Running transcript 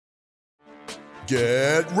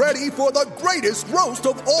Get ready for the greatest roast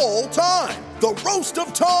of all time, the Roast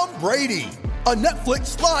of Tom Brady, a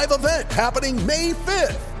Netflix live event happening May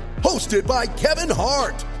 5th. Hosted by Kevin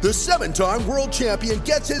Hart, the 7-time world champion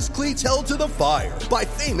gets his cleats held to the fire by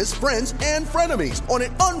famous friends and frenemies on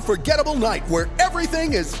an unforgettable night where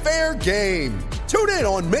everything is fair game. Tune in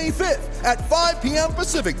on May 5th at 5 p.m.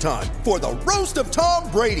 Pacific time for the Roast of Tom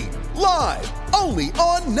Brady, live only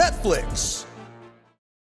on Netflix.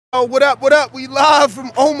 Oh, what up, what up? We live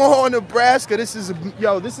from Omaha, Nebraska. This is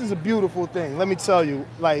a beautiful thing. Let me tell you,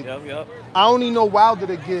 I only know Wilder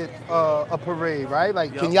to get a parade, right?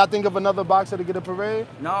 Can y'all think of another boxer to get a parade?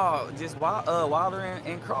 No, just Wilder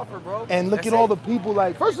and Crawford, bro. And look at all the people.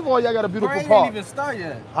 First of all, y'all got a beautiful park. park. Ain't even start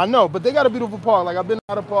yet. I know, but they got a beautiful park. I've been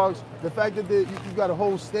out of parks. The fact that you got a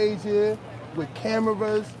whole stage here with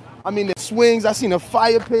cameras. I mean, the swings. I seen a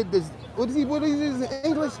fire pit. What is this in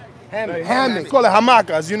English? Hammock. Call it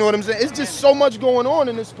hamacas, you know what I'm saying? It's just so much going on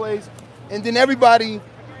in this place. And then everybody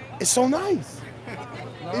is so nice.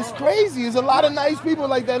 It's crazy. There's a lot of nice people.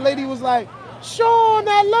 Like that lady was like, Sean,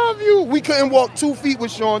 I love you. We couldn't walk 2 feet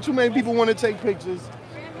with Sean. Too many people want to take pictures.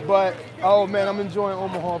 But, oh, man, I'm enjoying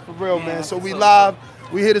Omaha for real, man. So we live.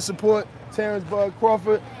 We here to support Terence,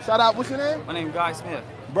 Crawford. Shout out. What's your name? My name Guy Smith.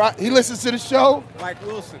 He listens to the show. Mike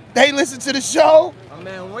Wilson. They listen to the show. My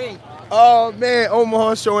man Wink. Oh, man,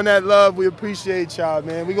 Omaha showing that love. We appreciate y'all,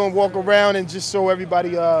 man. We're going to walk around and just show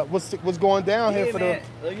everybody what's going down here for the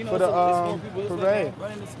parade.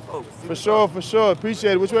 For sure.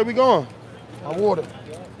 Appreciate it. Which way we going? My water.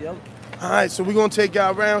 Yep. All right, so we're going to take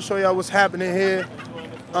y'all around, show y'all what's happening here.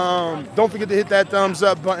 Don't forget to hit that thumbs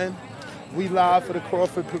up button. We live for the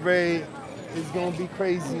Crawford parade. It's going to be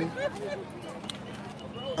crazy.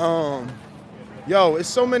 It's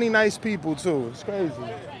so many nice people, too. It's crazy.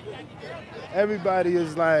 Everybody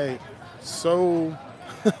is so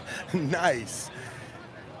nice.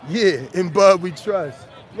 Yeah, in Bud we trust.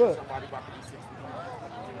 Look.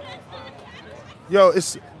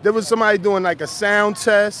 There was somebody doing a sound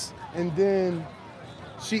test, and then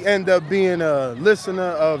she ended up being a listener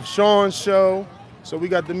of Sean's show. So we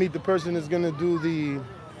got to meet the person that's gonna do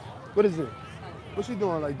what is it? What's she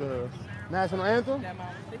doing, the national anthem?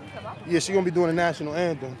 Yeah, she's gonna be doing the national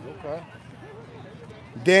anthem. Okay.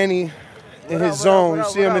 Danny in his zone. You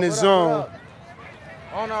see him in his zone.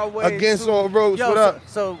 On our way against all roads. What up?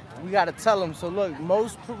 So we gotta tell them. So look,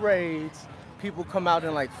 most parades, people come out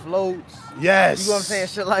in floats. Yes. You know what I'm saying?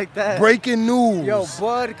 Shit like that. Breaking news. Yo,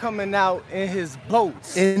 Bud coming out in his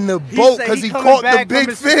boats. In the boat because he caught the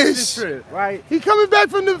big fish. Trip, right? He coming back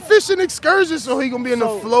from the fishing excursion, so he gonna be in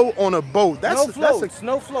the float on a boat. No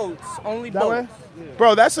floats, only boats. Yeah.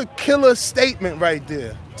 Bro, that's a killer statement right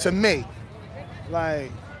there to make. I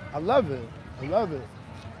love it.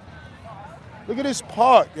 Look at this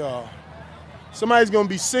park, y'all. Somebody's gonna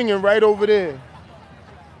be singing right over there.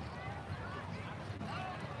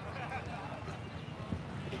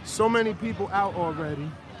 So many people out already.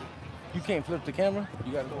 You can't flip the camera?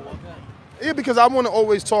 You gotta go like that? Yeah, because I want to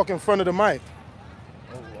always talk in front of the mic.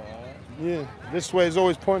 Oh, wow. Yeah, this way is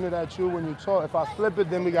always pointed at you when you talk. If I flip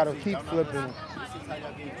it, then we gotta keep flipping it.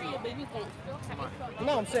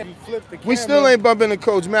 No, I'm saying you flip the camera. We still ain't bumping into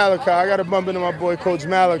Coach Malachi. I gotta bump into my boy Coach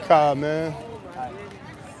Malachi, man.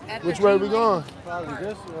 Which way are we going? Probably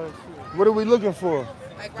this way. What are we looking for?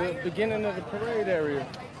 The beginning of the parade area.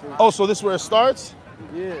 Oh, so this is where it starts?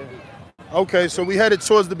 Yeah. Okay, so we headed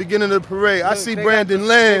towards the beginning of the parade. I see Brandon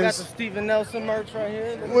Lands. They got the Stephen Nelson merch right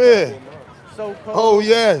here. Where? So cold. Oh,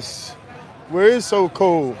 yes. Where is So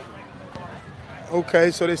Cold? Okay,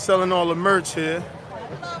 so they're selling all the merch here.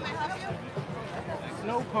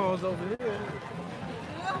 Snow cones over here.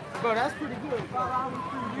 Bro, that's pretty good.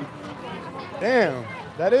 Damn,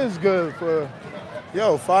 that is good for,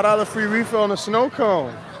 $5 free refill on a snow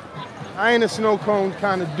cone. I ain't a snow cone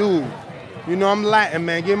kind of dude. You know, I'm Latin,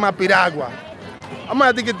 man. Give me my piragua. I'm gonna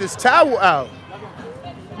have to get this towel out.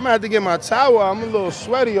 I'm gonna have to get my towel out. I'm a little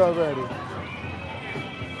sweaty already.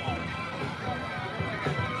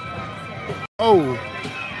 Oh.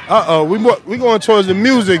 Uh-oh. We going towards the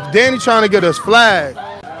music. Danny trying to get us flagged.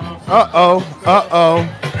 Uh-oh.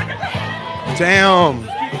 Damn.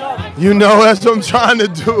 You know, that's what I'm trying to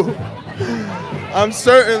do. I'm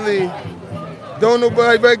certainly... Don't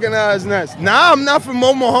nobody recognize that. Nah, I'm not from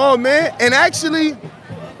Omaha, man. And actually,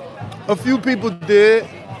 a few people did.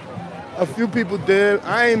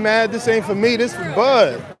 I ain't mad. This ain't for me. This for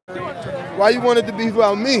Bud. Why you want it to be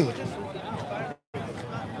about me?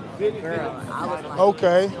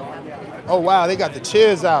 Okay. Oh, wow. They got the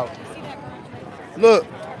chairs out. Look.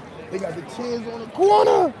 They got the chairs on the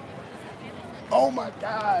corner. Oh my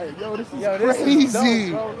God, yo, this is Yo, this is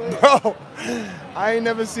crazy, dope, bro. I ain't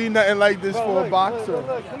never seen nothing like this for a boxer.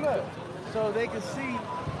 Look. So they can see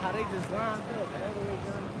how they just lined up.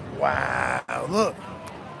 Wow, look.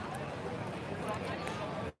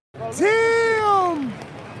 Damn.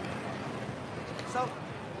 So,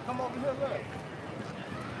 come over here, look.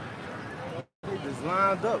 They just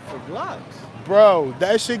lined up for blocks. Bro,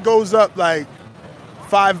 that shit goes up like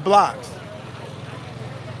 5 blocks.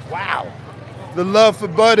 Wow. The love for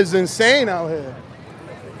Bud is insane out here.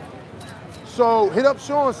 So hit up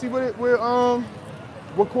Sean, see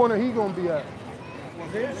what corner he gonna be at.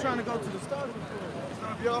 They're trying to go to the starting.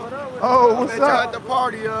 Oh, what's up? At the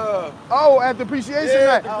party, Oh, at the appreciation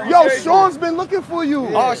Yeah, night. the Yo, appreciation. Sean's been looking for you.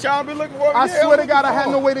 Oh, Sean been looking for me. I Yeah, swear to I'm God, I looking had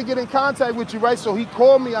for no him. way to get in contact with you, right? So he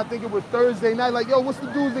called me, I think it was Thursday night, like, yo, what's the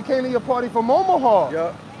dudes that came to your party from Omaha?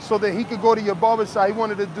 Yeah. So that he could go to your barbershop. He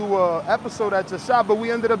wanted to do an episode at your shop, but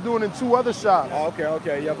we ended up doing it in 2 other shops. Oh,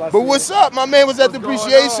 okay. Yep, I But see what's it. up? My man was at the What's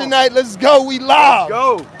going appreciation on? night. Let's go. We live.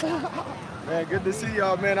 Go. Man, good to see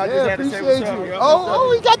y'all, man. I Yeah, just had to say appreciate what's up. you.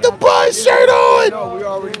 Oh, he got the Bud shirt on. No, we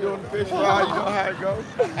already doing the fish fry. You know how it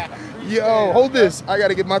goes. Yo, hold this. I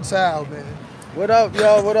gotta get my towel, man. What up,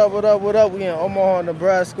 y'all? What up? We in Omaha,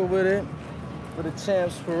 Nebraska with it for the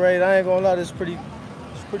Champs Parade. I ain't gonna lie, it's pretty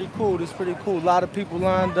cool. A lot of people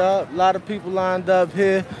lined up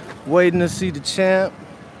here waiting to see the champ.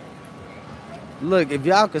 Look, if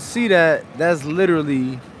y'all could see that, that's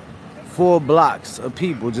literally 4 blocks of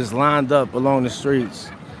people just lined up along the streets.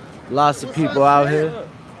 Lots of people out here.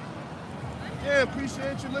 Yeah,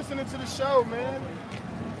 appreciate you listening to the show, man.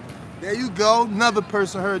 There you go. Another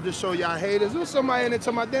person heard the show. Y'all haters. There's somebody in there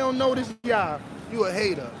talking about they don't know this y'all. You a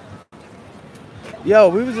hater. Yo,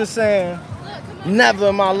 we was just saying, never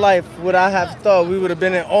in my life would I have thought we would have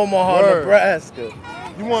been in Omaha, Word. Nebraska.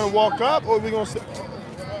 You want to walk up, or we gonna stay?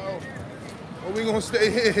 Or we gonna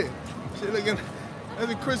stay here? Shit, looking.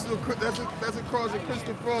 That's a crystal. That's a cross of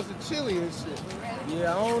Crystal Frost and chili and shit.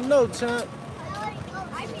 Yeah, I don't know, champ.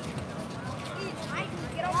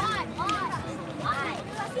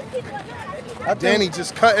 Danny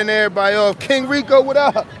just cutting everybody off. King Rico, what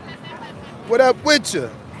up? What up with you?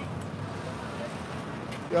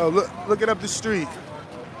 Yo, look it up the street.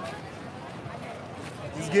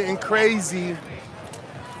 It's getting crazy.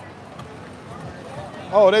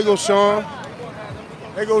 Oh, there goes Sean.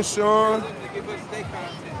 There goes Sean.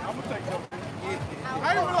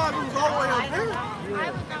 I didn't realize it was all the way up there.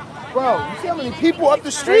 Bro, you see how many people up the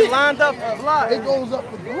They street? lined up a block. It goes up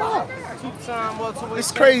the block.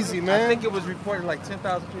 It's crazy, I man. think it was reported like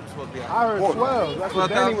 10,000 people supposed to be out. I heard 12. That's what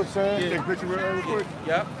Danny was saying. Yeah. Take a picture real quick.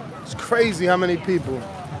 Yep. It's crazy how many people.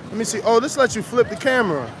 Let me see. Oh, this lets you flip the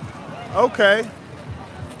camera. Okay.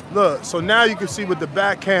 Look, so now you can see with the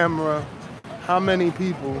back camera how many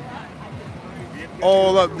people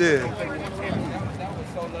all up there.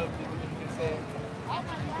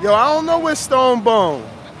 Yo, I don't know where Stone Bone.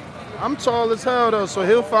 I'm tall as hell though, so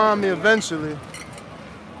he'll find me eventually.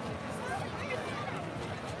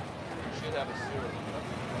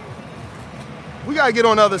 We gotta get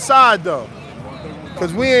on the other side though.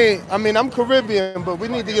 Cause we ain't, I mean, I'm Caribbean, but we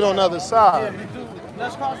need to get on the other side.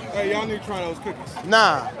 Hey, y'all need to try those cookies.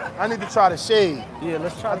 Nah, I need to try the shade. Yeah,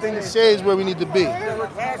 let's try. I think the shade's where we need to be.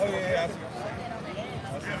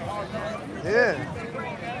 Yeah.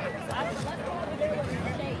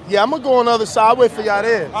 Yeah, I'm gonna go on the other side. I'll wait for y'all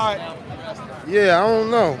there. All right. Yeah, I don't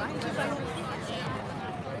know.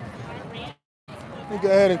 Let me go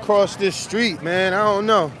ahead and cross this street, man. I don't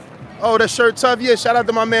know. Oh, that shirt tough? Yeah, shout out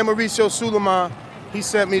to my man Mauricio Suleiman. He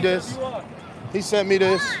sent me this.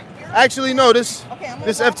 Actually, no, this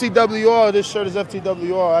FTWR, this shirt is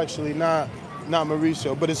FTWR actually, not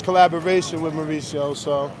Mauricio, but it's collaboration with Mauricio,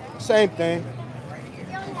 so same thing.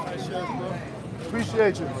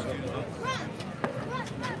 Appreciate you.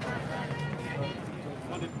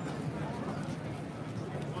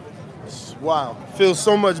 Wow, feels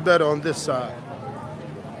so much better on this side.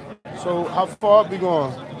 So how far up we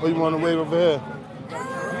going? Or you want to wait over here?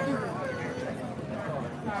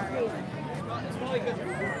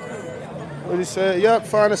 What he said? Yep,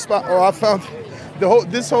 find a spot. Oh, I found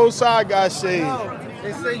this whole side got shade.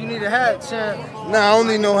 They say you need a hat, champ. Nah, I don't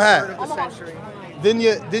need no hat. Then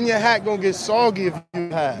your hat gonna get soggy if you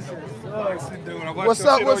hat. What's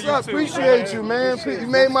up? Appreciate you, man. You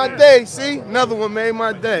made my day. See, another one made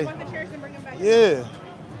my day. Yeah.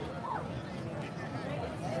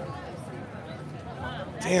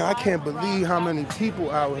 Damn, I can't believe how many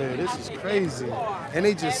people out here. This is crazy. And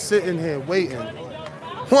they just sitting here waiting.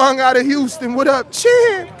 Juan out of Houston, what up,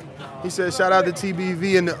 champ? He said, shout out to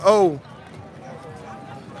TBV and the O.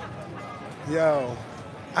 Yo,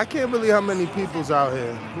 I can't believe how many people's out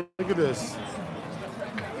here. Look at this.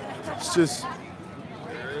 It's just...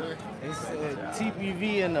 It's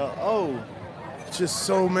TPV and the O. Just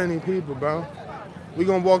so many people, bro. We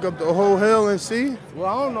gonna walk up the whole hill and see? Well,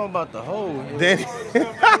 I don't know about the whole hill. Danny.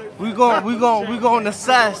 we gonna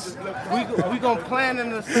assess. We gonna plan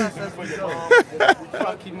and assess as we go.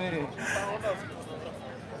 Fuck you, man.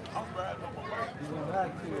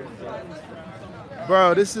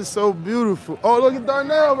 Bro, this is so beautiful. Oh, look at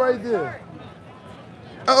Darnell right there.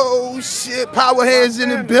 Oh shit, Power Hands in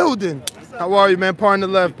the building. How are you, man? Pardon the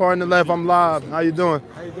left, I'm live. How you doing?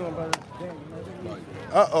 How you doing, brother?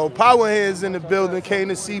 Uh-oh, Power Hands in the building. Came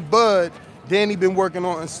to see Bud. Danny been working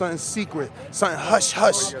on something secret, something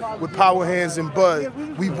hush-hush with Power Hands and Bud.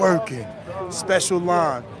 We working. Special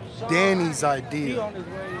line. Danny's idea.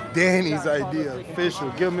 Danny's idea. Official.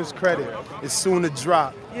 Give him his credit. It's soon to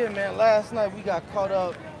drop. Yeah, man. Last night we got caught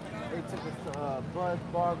up. They took us to Bud's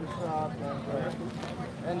Barbershop.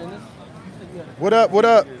 And then this... What up, what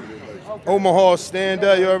up? Omaha, stand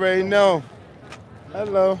up. You already know.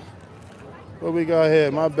 Hello. What we got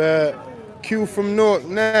here? My bad. Q from Newark,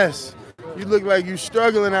 Ness. You look like you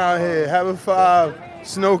struggling out here. Have a 5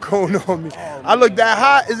 snow cone on me. I look that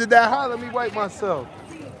hot? Is it that hot? Let me wipe myself.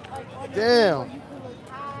 Damn.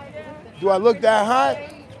 Do I look that hot?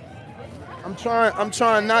 I'm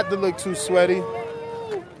trying not to look too sweaty.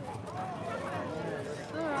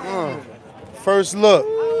 First look.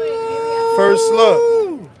 First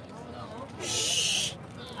look. Shh.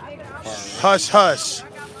 Hush, hush.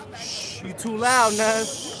 You too loud,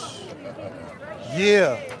 Ness.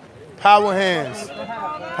 Yeah. Power Hands.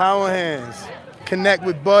 Power Hands. Connect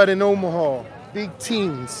with Bud in Omaha. Big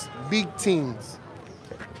teams. Big teams.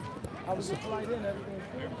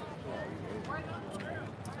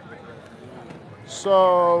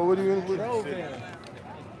 So, what do you...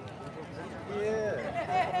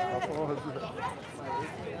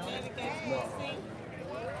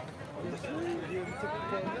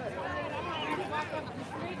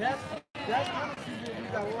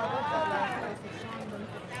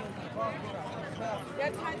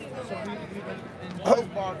 Oh,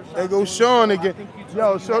 there goes Sean again.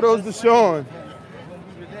 Yo, show those to Sean.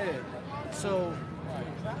 So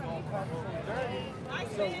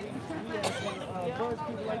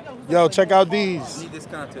Yo, check out these. Need this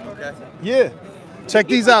content, okay? Yeah. Check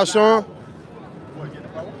these out, Sean.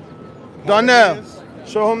 Darnell,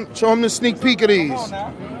 show him the sneak peek of these.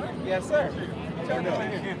 Yes, sir.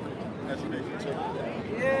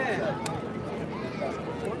 Yeah.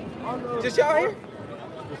 Just y'all here?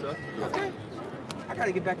 Okay. I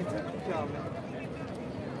gotta get back in touch with y'all, man.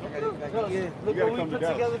 I gotta get back in. yeah, look what we put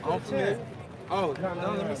together for the chance. Oh,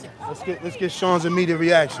 no, let me see. Let's get Sean's immediate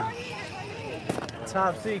reaction.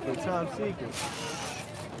 Top secret, top secret.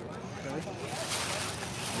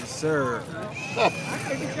 Yes, sir.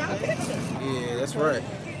 Yeah, that's right.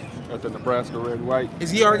 Got the Nebraska red and white.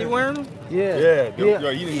 Is he already wearing them? Yeah. Yeah,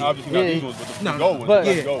 he didn't obviously got these ones, but the gold ones. but-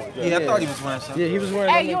 the gold, Yeah, I thought he was wearing something. Yeah, he was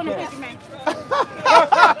wearing Hey, you on the picture, man?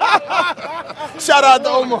 Shout out to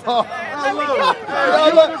Omaha.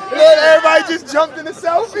 Look, everybody just jumped in the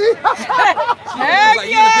selfie. Heck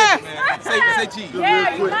yeah! Say cheese.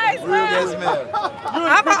 Yeah, you nice, Yes, man. ma'am.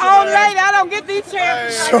 I'm an old lady. I don't get these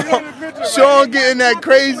chances. Sean getting that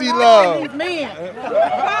crazy love. These men.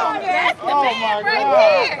 That's the man right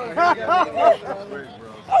there.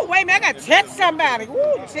 Oh, wait a minute. I got to text somebody.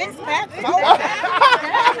 Ooh, text back. Come on.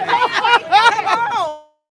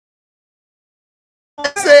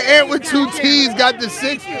 Say Ant with 2 T's got the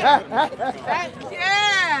 6. Yeah.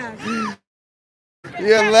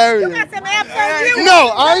 You're hilarious. You got some apps on you.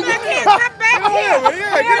 No, I ain't. Come back here.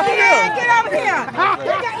 Get over here.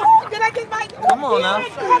 Did I get my... Come on now.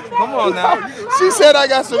 Come on now. She said I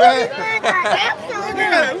got some ass.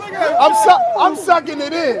 I'm sucking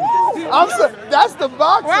it in. That's the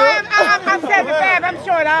boxer. Well, I'm 75. I'm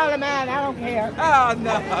short all of mine. I don't care. Oh,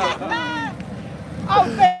 no. Oh,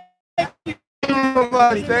 thank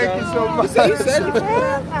Thank you so much. You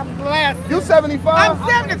 75? I'm blessed. You 75? I'm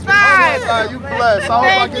 75. God, you blessed. I hope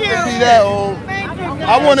I Thank get to you. be that old. Thank you.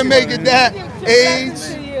 I want to make it that age.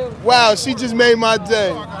 To you. Wow, she just made my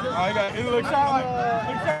day.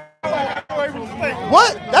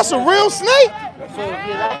 What? That's a real snake?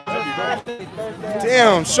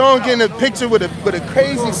 Damn, Sean getting a picture with a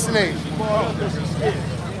crazy snake.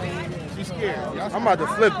 She's scared. I'm about to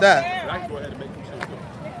flip that.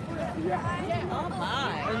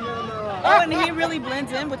 Oh, and he really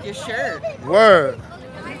blends in with your shirt. Word.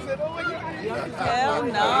 Hell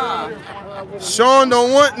no. Sean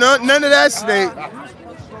don't want none of that snake.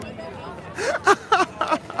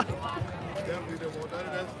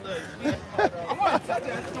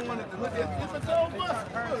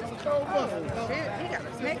 got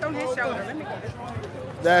a snake on his shoulder. Let me go.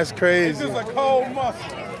 That's crazy. It's a cold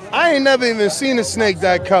muscle. I ain't never even seen a snake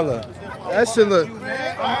that color. That shit look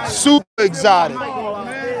super exotic.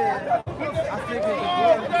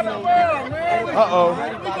 Uh-oh.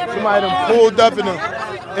 Somebody done pulled up in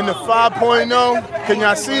the 5.0. Can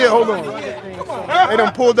y'all see it? Hold on. They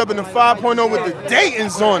done pulled up in the 5.0 with the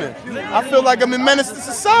Dayton's on it. I feel like I'm in Menace to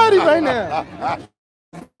Society right now.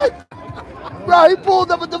 Bro, he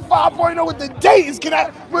pulled up with the 5.0 with the Dayton's. Can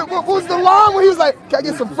I? What was the line when he was like, "Can I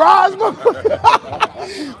get some fries, bro?"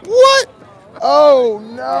 What? Oh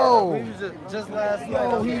no! Just last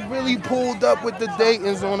night. Yo, he really pulled up with the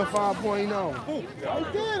Dayton's on the 5.0.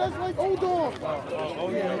 Right there, that's like Old Dog.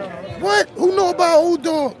 What? Who know about Old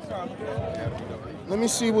Dog? Let me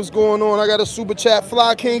see what's going on. I got a super chat.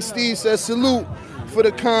 Fly King Steve says, salute for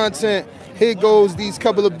the content. Here goes these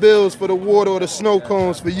couple of bills for the water or the snow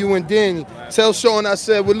cones for you and Danny. Tell Sean I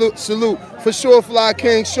said, well, look, salute. For sure, Fly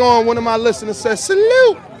King. Sean, one of my listeners, says,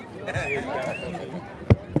 salute.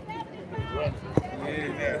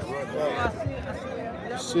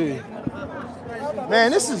 Let's see.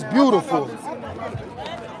 Man, this is beautiful.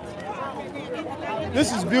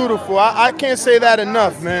 This is beautiful. I can't say that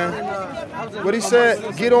enough, man. What he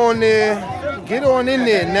said, get on there. Get on in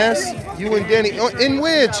there, Ness. You and Danny. In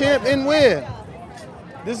where, champ? In where?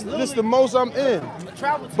 This the most I'm in.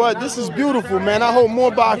 But this is beautiful, man. I hope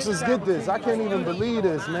more boxers get this. I can't even believe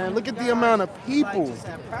this, man. Look at the amount of people.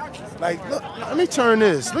 Like, look, let me turn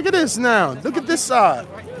this. Look at this now. Look at this side.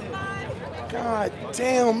 God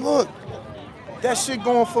damn, look. That shit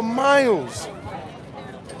going for miles.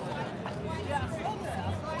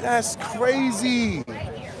 That's crazy.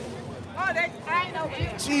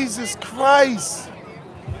 Jesus Christ.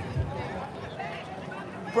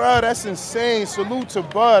 Bro, that's insane. Salute to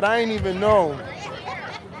Bud. I ain't even know.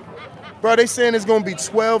 Bro, they saying there's going to be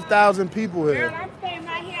 12,000 people here.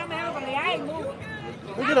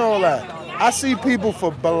 Look at all that. I see people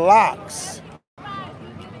for blocks.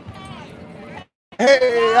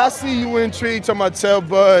 Hey, I see you intrigued. Talking about tell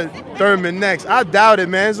Bud Thurman next. I doubt it,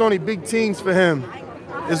 man. It's only big teams for him.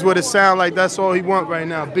 Is what it sounds like. That's all he want right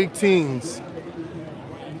now. Big teams.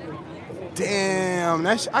 Damn.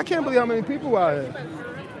 I can't believe how many people out here.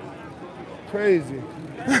 Crazy.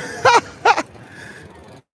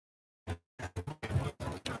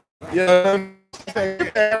 Yeah.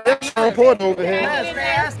 Report over here. They're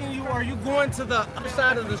asking you, are you going to the other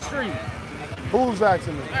side of the street? Who's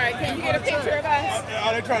asking me? All right, can you get a picture of us?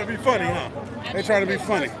 Oh, they trying to be funny, huh? They trying to be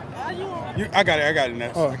funny. I got it,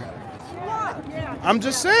 Ness. Oh. I'm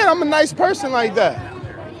just saying, I'm a nice person like that.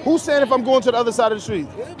 Who's saying if I'm going to the other side of the street?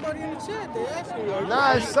 Everybody in the chat, they asking you.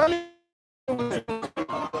 Nah, it's Sonny.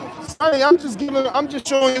 Sonny, I'm just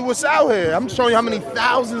showing you what's out here. I'm showing you how many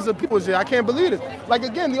thousands of people is here. I can't believe it. Like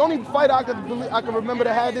again, the only fight I can remember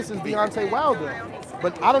that had this is Deontay Wilder.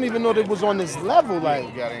 But I don't even know that it was on this level.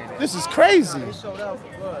 Like, this is crazy.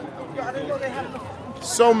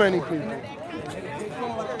 So many people.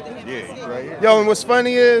 Yeah, right here. Yo, and what's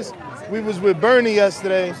funny is, we was with Bernie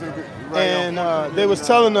yesterday, and they was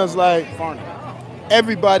telling us, like,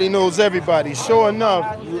 everybody knows everybody. Sure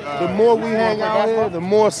enough, the more we hang out here, the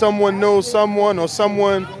more someone knows someone, or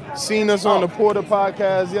someone seen us on the Porter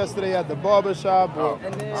podcast yesterday at the barbershop, or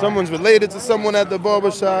someone's related to someone at the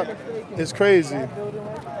barbershop. It's crazy.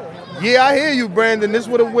 Yeah, I hear you, Brandon. This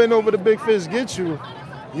would have win over the Big Fish get you.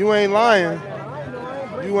 You ain't lying.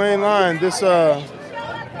 You ain't lying.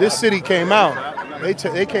 This city came out.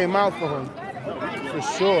 They came out for him, for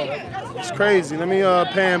sure. It's crazy. Let me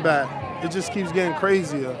pan back. It just keeps getting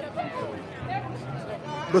crazier.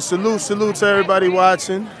 But salute to everybody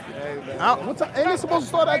watching. What time? Ain't it supposed to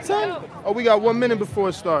start at 10? Oh, we got 1 minute before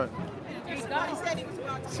it starts.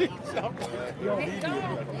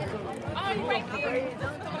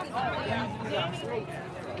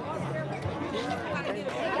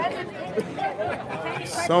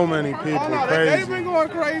 So many people, crazy. They've been going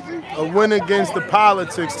crazy. A win against the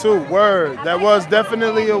politics too. Word. That was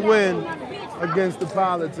definitely a win against the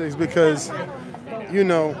politics because, you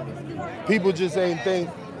know, people just ain't think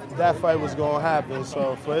that fight was gonna happen.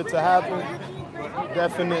 So for it to happen,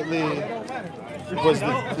 definitely was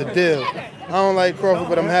the deal. I don't like Crawford,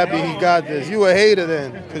 but I'm happy he got this. You a hater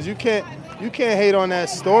then, because you can't hate on that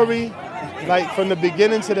story, like from the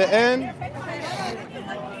beginning to the end.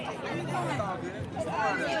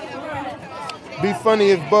 Be funny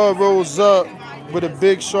if Bud rolls up with a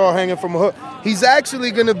big shawl hanging from a hook. He's actually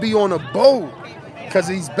gonna be on a boat because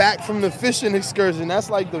he's back from the fishing excursion. That's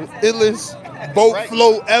like the illest boat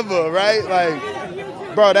float ever, right?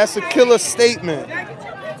 Like, bro, that's a killer statement.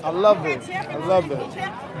 I love it. I love it.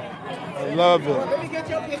 I love it. Let me get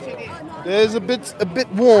your picture then. There's a bit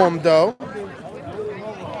warm though.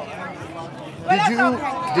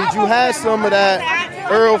 Did you have some of that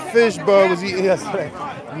Earl fish Bud was eating yesterday?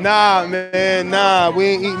 Nah, man, nah, we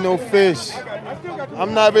ain't eating no fish.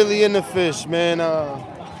 I'm not really into fish, man.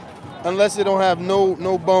 Unless it don't have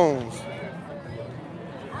no bones.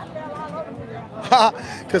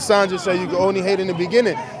 Cassandra said you can only hate in the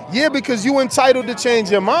beginning. Yeah, because you entitled to change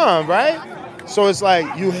your mind, right? So it's like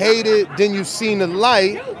you hate it, then you seen the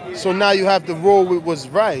light, so now you have to roll with what's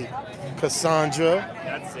right. Cassandra,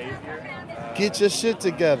 get your shit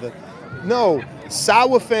together. No,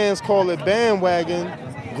 sour fans call it bandwagon.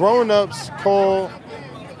 Grown-ups call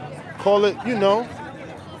it, you know,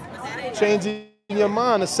 changing your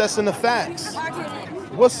mind, assessing the facts.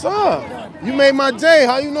 What's up? You made my day.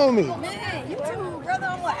 How you know me? Man, you too, brother.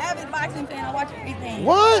 I'm an avid boxing fan. I watch everything.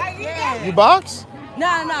 What? Yeah. You box? No,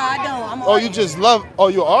 I don't. Oh, you just love, oh,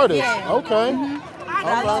 you're an artist? Yeah. Okay.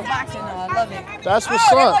 I love boxing, though. I love it. That's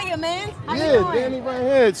what's up. There go your man. How you Yeah, doing? Danny right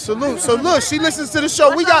here. Salute. So look, she listens to the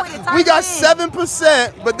show. We got What's up with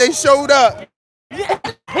 7%, but they showed up.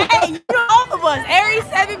 Hey, you know all of us. Every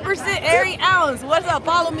 7%, every ounce. What's up?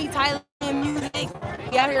 Follow me, Thailand music.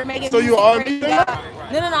 We out here making So you music. R&B singer?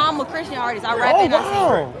 No, I'm a Christian artist. I rap Oh, and I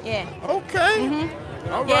wow. sing. Yeah. Okay.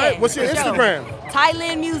 All Yeah, right. What's your for sure. Instagram?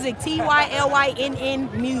 Thailand music.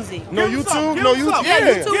 TYLYNN music. No YouTube? No YouTube? Yeah,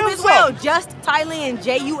 Yeah. YouTube as well. Just Thailand.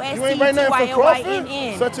 You ain't write nothing for Crawford?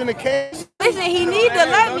 JUSTTYLYNN. Such in the case. Listen, he need to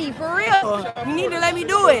let me, for real. He need to let me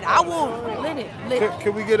do it. I will let it.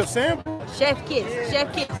 Can we get a sample? Chef Kiss.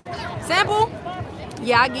 Sample?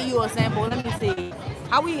 Yeah, I'll give you a sample. Let me see.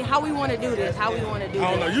 How we want to do this? I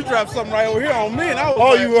don't know. You dropped something right over here on me, and I was Oh,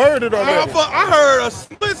 like, you heard it already. I heard a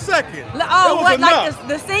split second. Oh, It was what, enough. like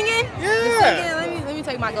the singing? Yeah. The singing? Let me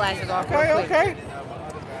take my glasses off real quick. Okay.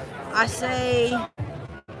 I say...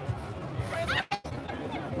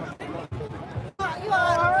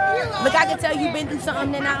 Look, I can tell you been through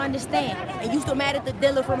something that I understand. And you still mad at the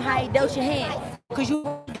dealer from how he dealt your hand. Cause you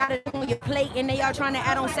got it on your plate and they all trying to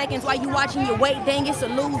add on seconds while you watching your weight. Dang, it's a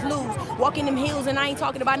lose-lose. Walking them hills and I ain't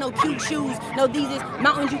talking about no cute shoes. No, these is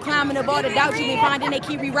mountains you climbing up, all the doubts you been finding. They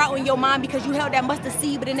keep rerouting your mind because you held that mustard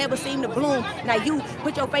seed but it never seemed to bloom. Now you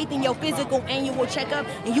put your faith in your physical annual checkup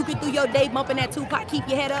and you get through your day bumping that Tupac, keep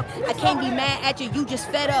your head up. I can't be mad at you, you just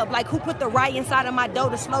fed up. Like who put the right inside of my dough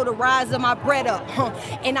to slow the rise of my bread up?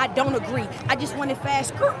 And I don't agree. I just wanted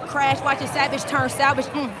fast crash, watching savage turn salvage.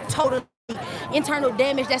 Totally. Internal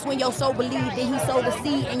damage, that's when your soul believed that he sowed the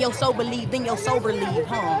seed and your soul believed, then your soul believed.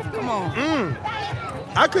 Come on.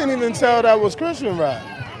 I couldn't even tell that was Christian rap.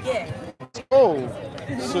 Yeah. Oh,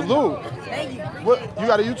 salute. Thank you. What, you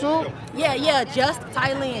got a YouTube? Yeah, just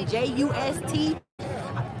Thailand. JUSTTYLYNN.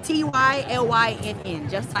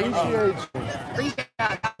 Just Thailand. Appreciate you.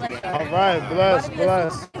 All right, bless.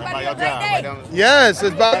 Everybody have a great day. Yes,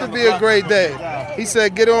 it's about to be a great day. He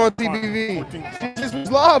said, get on TBV. She just was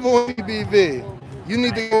live on TBV. You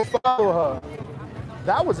need to go follow her.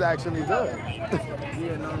 That was actually good.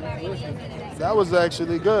 That was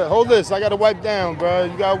actually good. Hold this, I gotta wipe down, bro.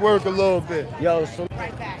 You gotta work a little bit. Yo, so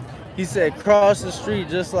he said cross the street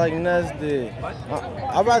just like Ness did.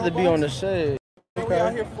 I'd rather be on the shade. We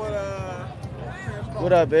out here for the...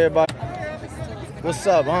 What up, everybody? What's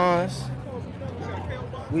up, Hans?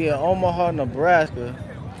 We in Omaha, Nebraska.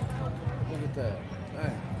 Look at that.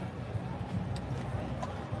 Man.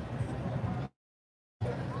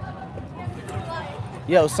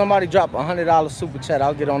 Yo, somebody drop a $100 super chat.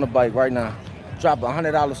 I'll get on the bike right now. Drop a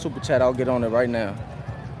 $100 super chat. I'll get on it right now.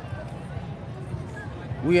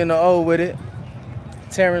 We in the O with it.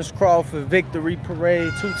 Terence Crawford victory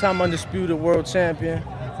parade. 2-time undisputed world champion.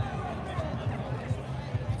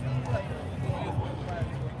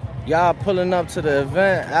 Y'all pulling up to the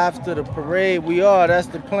event after the parade. We are. That's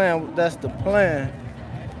the plan. That's the plan.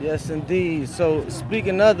 Yes, indeed. So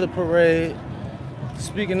speaking of the parade,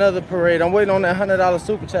 I'm waiting on that $100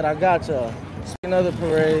 super chat. I got y'all. Speaking of the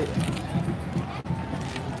parade.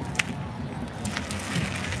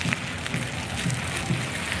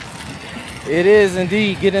 It is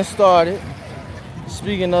indeed getting started.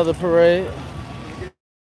 Speaking of the parade.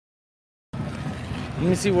 Let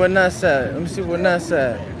me see where Nuts at.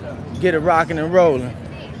 Get it rocking and rolling.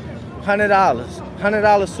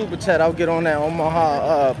 $100 super chat. I'll get on that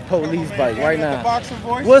Omaha police bike right now. Boxing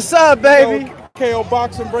voice. What's up, baby? KO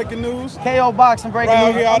Boxing breaking news. KO Boxing breaking Right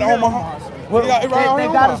news. here out of Omaha. Well, they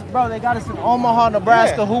got us, bro. They got us in Omaha,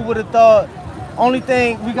 Nebraska. Yeah. Who would have thought? Only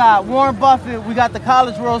thing, we got Warren Buffett, we got the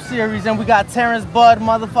College World Series, and we got Terence Bud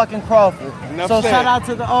motherfucking Crawford. Enough So said. shout out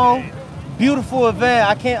to the O. Beautiful event.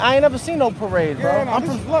 I ain't never seen no parade, bro. Yeah, no,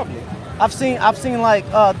 this is lovely. I've seen like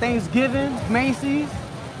Thanksgiving, Macy's,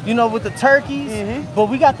 you know, with the turkeys, but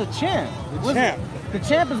we got the champ. The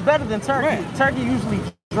champ is better than turkey. Right. Turkey usually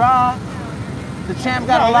dry. The champ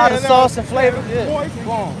got a lot of sauce and flavor. Yeah.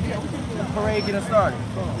 Boom. The parade getting started.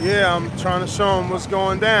 Yeah, I'm trying to show them what's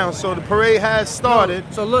going down. So the parade has started.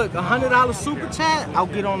 So look, $100 super chat, I'll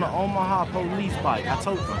get on the Omaha police bike. I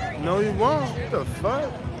told you. No, you won't. What the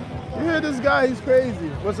fuck? You hear this guy? He's crazy.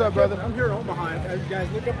 What's up, brother? I'm here in Omaha. You guys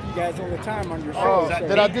look up to you guys all the time on your Oh, show.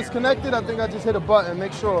 did I disconnect it? I think I just hit a button.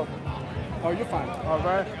 Make sure. Oh, you're fine. All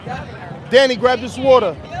right. Danny, grab this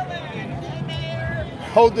water.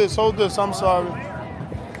 Hold this. I'm sorry.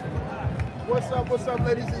 What's up,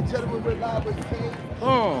 ladies and gentlemen? We're live with King.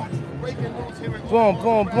 Breaking news here in Boom.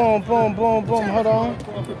 Hold on.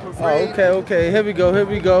 Oh, okay. Here we go.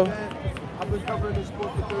 I've been covering this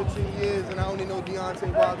sport for 13 years, and I only know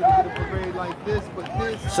Deontay Wilder to get a parade like this, but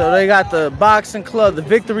this... So they got the boxing club, the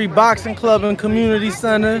Victory Boxing Club and Community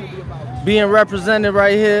Center being represented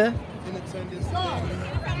right here. in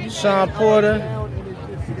attendance. Sean Porter. And it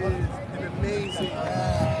just is an amazing view.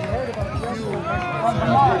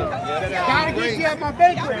 Gotta get you at my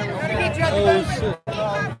bakery. Gotta get you at the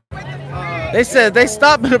bakery. They said they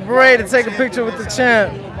stopped at the parade to take a picture with the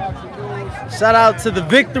champ. Shout out to the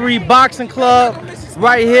Victory Boxing Club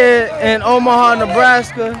right here in Omaha,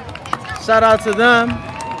 Nebraska. Shout out to them.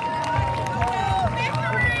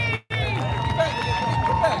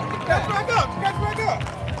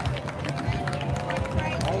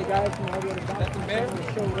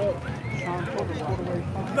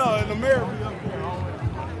 No, in the mirror.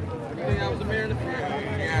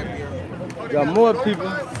 Got more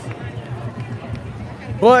people.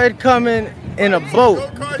 Bud coming in a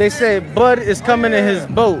boat. They said Bud is coming in his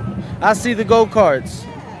boat. I see the go-karts.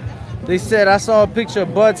 They said I saw a picture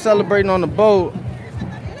of Bud celebrating on the boat.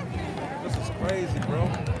 This is crazy, bro.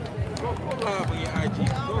 Go live on your IG.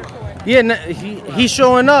 Yeah, he's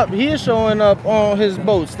showing up. He is showing up on his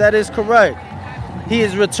boats. That is correct. He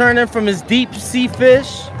is returning from his deep sea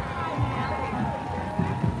fish.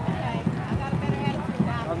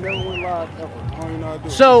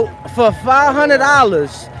 So for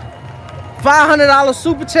 $500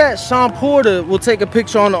 super chat, Sean Porter will take a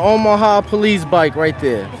picture on the Omaha police bike right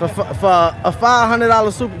there. For a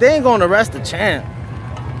 $500 super, they ain't gonna arrest the champ.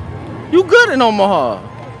 You good in Omaha.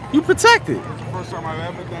 You protected. It's the first time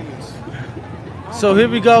I've ever done this. So here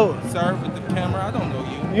we go. Sir, with the camera, I don't know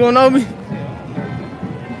you. You don't know me?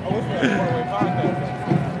 Oh, it's for a four-way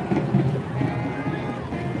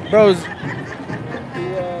podcast.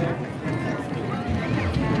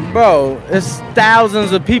 Bro, it's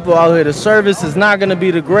thousands of people out here. The service is not gonna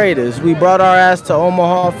be the greatest. We brought our ass to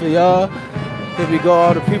Omaha for y'all. Here we go,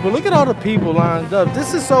 all the people. Look at all the people lined up.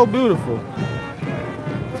 This is so beautiful.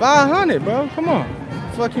 500, bro. Come on.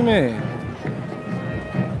 Fuck you, man.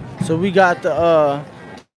 So we got the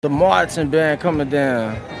marching band coming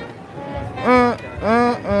down.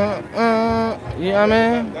 You know what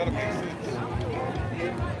I mean?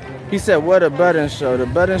 He said, what a betting show? The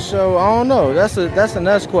betting show, I don't know. That's the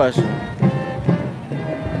next question.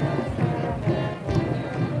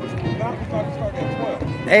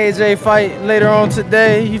 AJ fight later on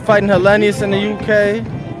today. He fighting Hellenius in the UK. I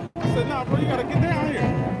said, nah, bro, you gotta get down here.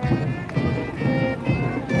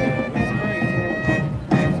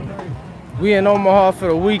 We in Omaha for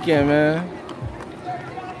the weekend, man.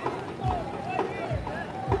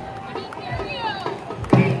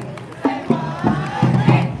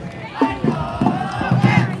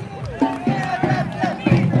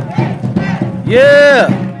 Yeah.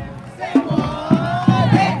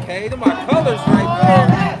 Okay, them my colors right there.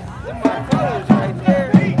 Them my colors right there.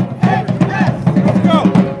 Let's go.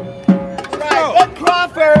 Right,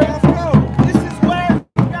 Crawford. Let's go. This is where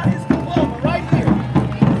he got his diploma, right here.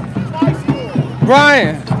 Nice here.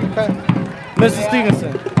 Brian. Mr.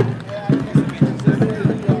 Stevenson.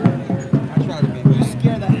 You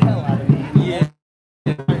scare the hell out of me. Yeah.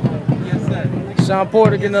 Yes, sir. Sean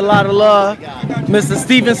Porter getting a lot of love. Mr.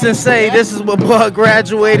 Stevenson say this is what Bud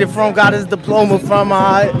graduated from, got his diploma from.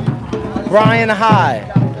 Brian High.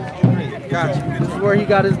 Gotcha. This is where he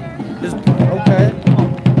got his okay,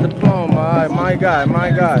 diploma. All right, my guy.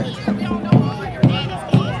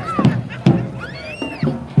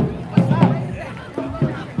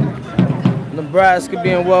 Nebraska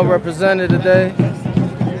being well represented today.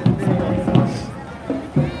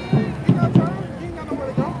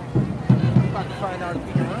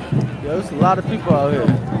 Yo, there's a lot of people out here.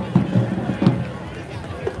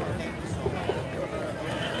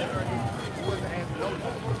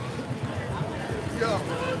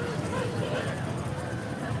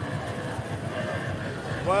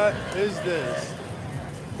 What is this?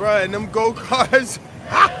 Bruh, and them go-karts.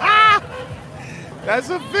 That's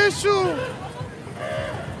official.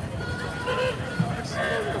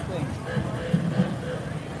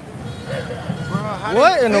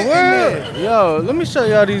 What in the world? Yo, let me show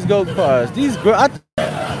y'all these go-karts. These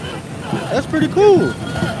that's pretty cool.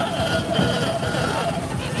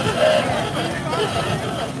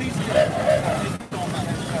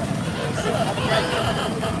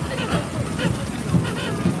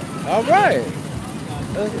 All right.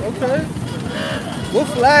 Okay. What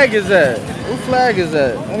flag is that? What flag is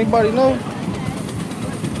that? Anybody know?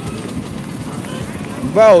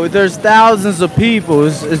 Bro, there's thousands of people.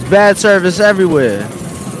 It's bad service everywhere.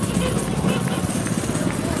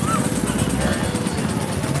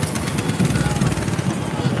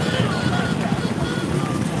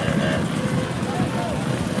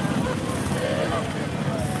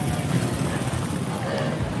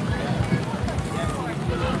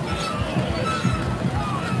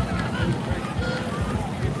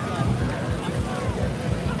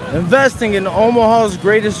 Investing in Omaha's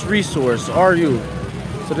greatest resource, are you?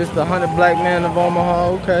 So this is the 100 Black Man of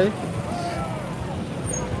Omaha, okay.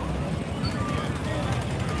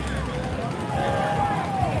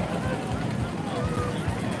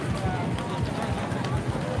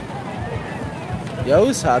 Yo,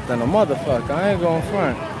 it's hot than a motherfucker, I ain't going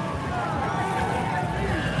front.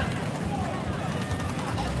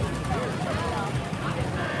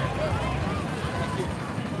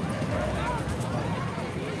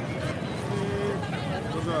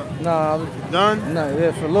 Nah, done? Nah,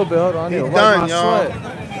 yeah, for a little bit. Hold on. He's done, y'all.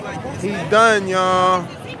 He's done, y'all.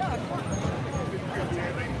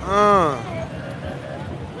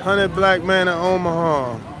 100 Black Man in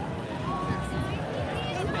Omaha.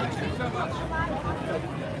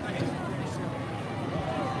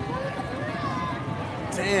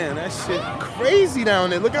 Damn, that shit crazy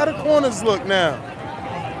down there. Look how the corners look now.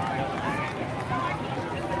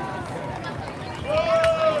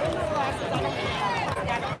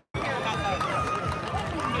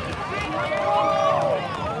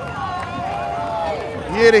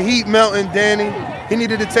 Yeah, the heat melting, Danny. He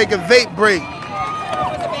needed to take a vape break.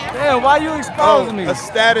 Damn, why you exposing me? A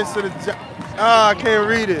status of the I can't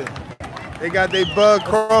read it. They got their Bud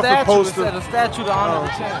Crawford poster. A statue to honor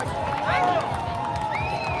the champ.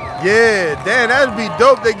 Yeah, damn, that'd be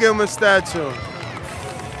dope. They give him a statue.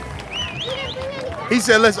 He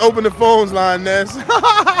said, "Let's open the phones line, Ness."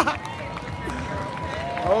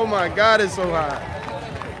 Oh my God, it's so hot.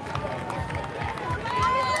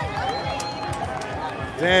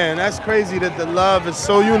 Damn, that's crazy that the love is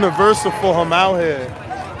so universal for him out here.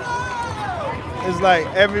 It's like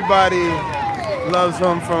everybody loves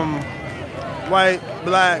him, from white,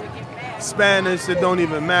 black, Spanish, it don't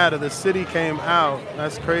even matter. The city came out.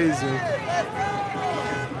 That's crazy.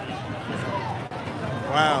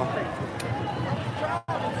 Wow.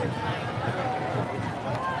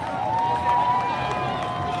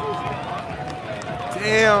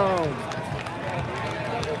 Damn.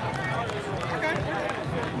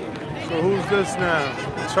 So who's this now?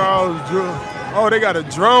 Charles Drew. Oh, they got a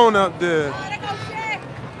drone up there.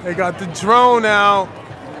 They got the drone out.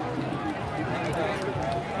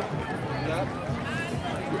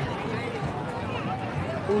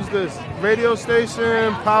 Who's this? Radio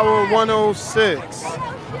station, Power 106.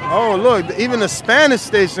 Oh, look, even the Spanish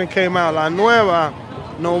station came out. La Nueva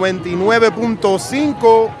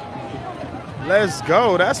 99.5. Let's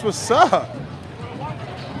go. That's what's up.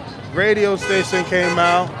 Radio station came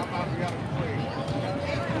out.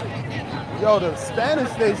 Yo, the Spanish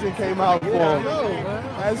station came out for him.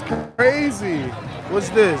 That's crazy. What's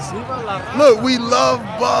this? Look, we love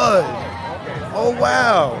Bud. Oh,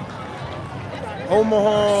 wow.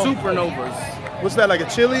 Omaha. Supernovas. What's that, like a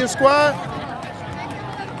Chilean squad?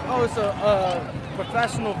 Oh, it's a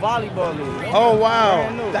professional volleyball league. Oh, wow.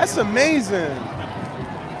 That's amazing.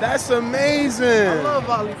 That's amazing. I love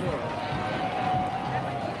volleyball.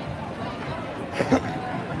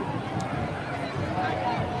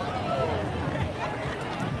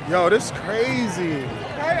 Yo, this is crazy.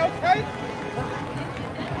 Okay.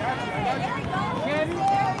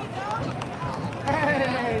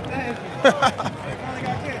 Hey, thank you.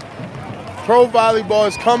 Pro volleyball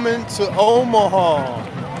is coming to Omaha.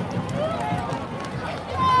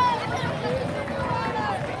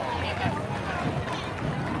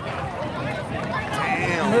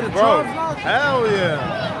 Damn, bro. Hell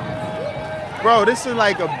yeah. Bro, this is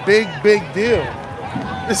like a big deal.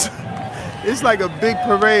 It's like a big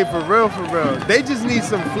parade for real. They just need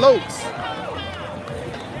some floats.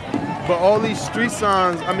 But all these street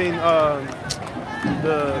signs, I mean,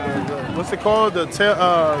 the what's it called?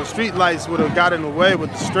 The street lights would have got in the way with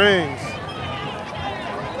the strings.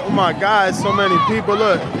 Oh my God, so many people,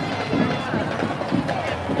 look.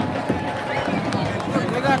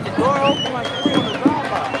 left the door open like we on the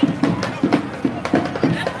drive-by.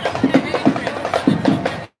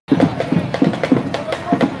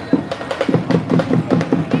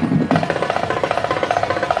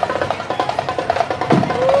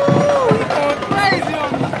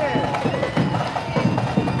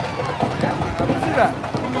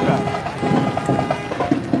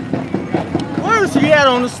 He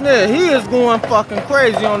on the snare. He is going fucking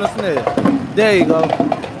crazy on the snare. There you go.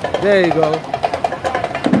 There you go.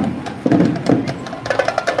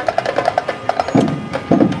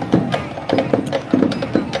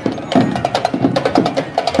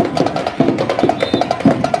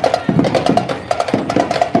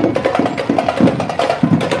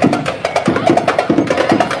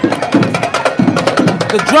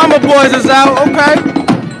 The drummer boys is out. Okay.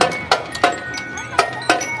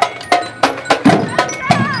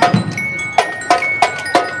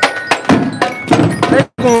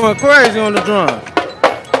 Going crazy on the drum.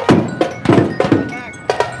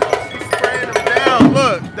 She's spraying them down.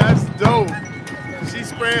 Look, that's dope. She's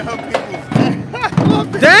spraying her people.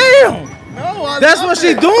 Damn! No, that's what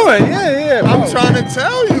she doing. Yeah. I'm trying to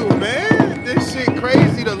tell you, man. This shit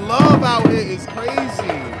crazy. The love out here is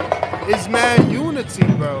crazy. It's mad unity,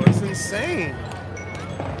 bro. It's insane.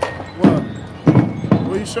 What?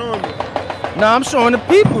 What are you showing me? Now I'm showing the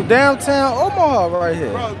people downtown Omaha right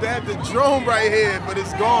here. Bro, they had the drone right here, but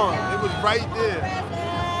it's gone. It was right there.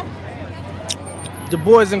 The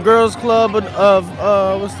Boys and Girls Club of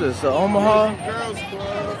what's this? Omaha. Boys and Girls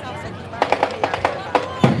Club.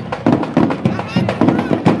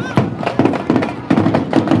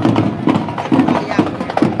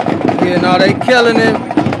 Yeah, no, they killing it.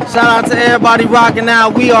 Shout out to everybody rocking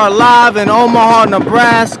out. We are live in Omaha,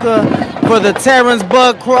 Nebraska, for the Terence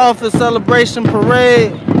Crawford Celebration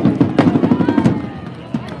Parade.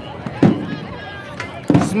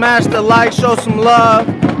 Smash the like, show some love.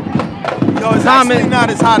 Yo, it's actually not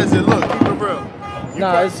as hot as it looks. Keep it real.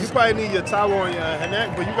 Nah, you probably need your towel on your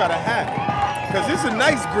neck, but you got a hat. Because it's a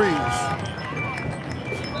nice breeze.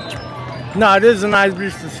 Nah, it is a nice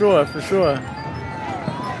breeze for sure, for sure.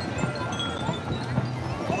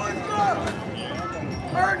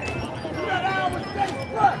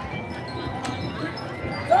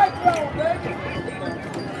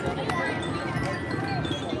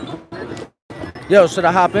 Yo, should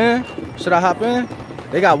I hop in? Should I hop in?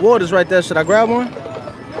 They got waters right there. Should I grab one?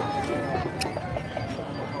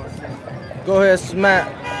 Go ahead,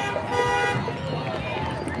 smack.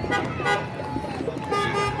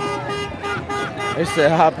 They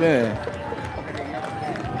said hop in.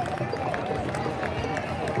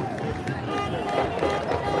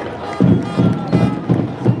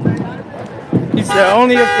 He said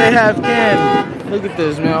only if they have candy. Look at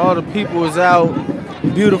this, man. All the people is out.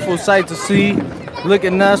 Beautiful sight to see. Look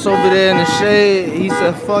at Nuss over there in the shade. He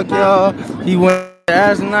said, fuck y'all. He went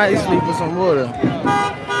last night, he sleep with some water.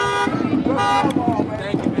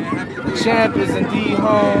 Champ is indeed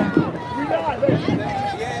home.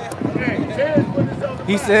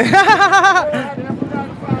 He said,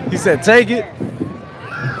 he said, take it.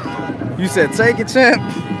 You said, take it, champ.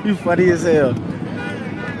 You funny as hell.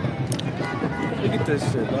 Look at this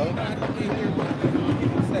shit, bro.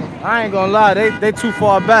 I ain't gonna lie, they too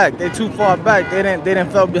far back. They too far back. They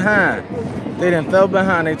didn't fell behind. They didn't fell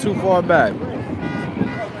behind. They too far back.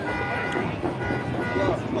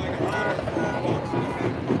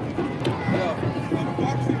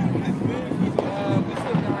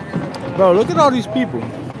 Bro, look at all these people.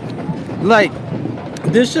 Like,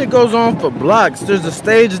 this shit goes on for blocks. There's a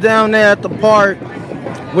stage down there at the park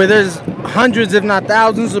where there's hundreds, if not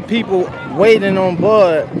thousands, of people waiting on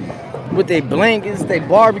Bud with their blankets, their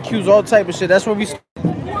barbecues, all type of shit. That's where we.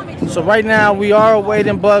 So right now we are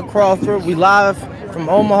awaiting Bud Crawford. We live from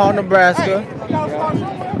Omaha, Nebraska,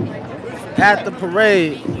 at the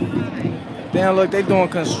parade. Damn, look, they doing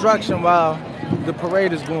construction while the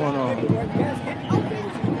parade is going on.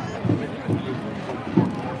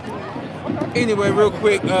 Anyway, real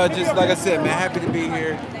quick, just like I said, man, happy to be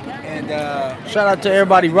here. And shout out to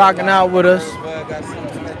everybody rocking out with us. Got some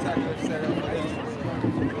spectacular setup for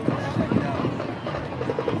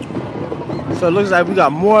this. So it looks like we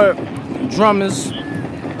got more drummers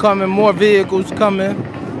coming, more vehicles coming.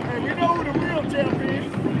 Hey, we know who the real champ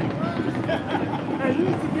is. Hey, you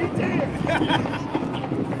used to be champ.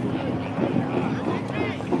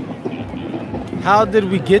 How did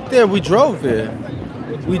we get there? We drove here.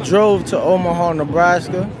 We drove to Omaha,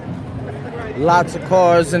 Nebraska. Lots of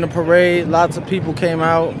cars in the parade. Lots of people came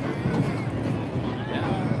out.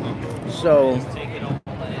 So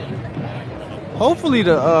hopefully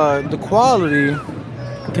the quality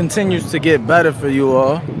continues to get better for you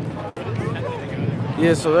all.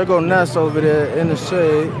 Yeah, so there go Ness over there in the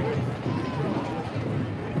shade.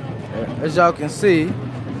 As y'all can see,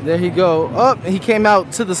 there he go. Up, and he came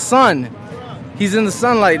out to the sun. He's in the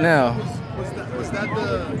sunlight now. Was that the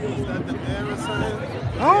air or something?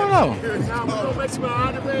 I don't know.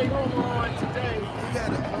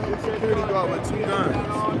 Security guard with 2 guns.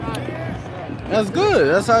 That's good.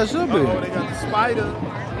 That's how it should be. Oh, they got the spider.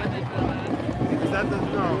 Is that the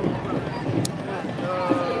no?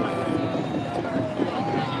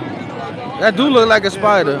 That do look like a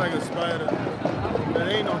spider. It look like a spider. But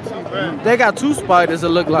it ain't no T-Rex. They got 2 spiders that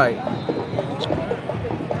look like.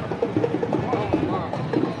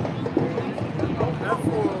 That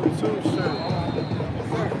 402 shirt.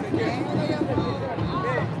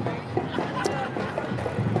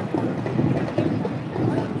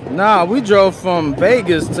 Nah, we drove from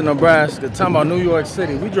Vegas to Nebraska. Talking about New York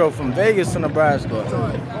City. We drove from Vegas to Nebraska.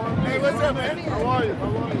 Hey, what's up, man? How are you?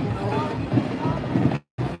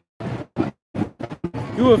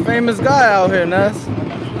 You a famous guy out here, Ness.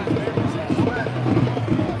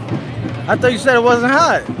 I thought you said it wasn't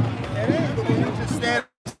hot. It is, but when you just stand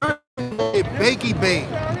bakey bake.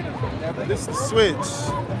 This is the switch.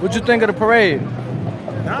 What'd you think of the parade?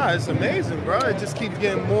 Nah, it's amazing, bro. It just keeps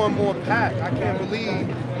getting more and more packed. I can't believe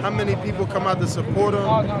how many people come out to support them.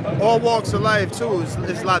 All walks of life, too. It's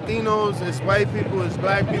Latinos, it's white people, it's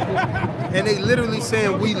black people. And they literally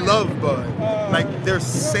saying, we love Bud. Like, they're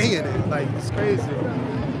saying it. Like, it's crazy.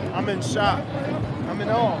 I'm in shock. I'm in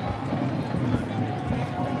awe.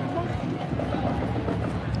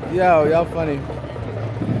 Yo, y'all funny.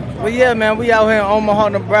 But yeah, man, we out here in Omaha,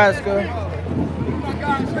 Nebraska.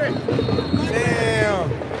 Damn.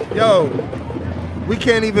 Yo, we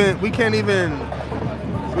can't even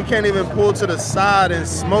pull to the side and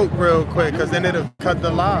smoke real quick, because then it'll cut the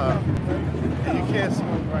live. And you can't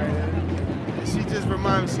smoke right here. She just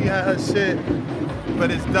reminds me she had her shit,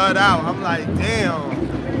 but it's dud out. I'm like,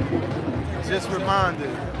 damn. Just reminded.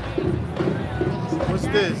 What's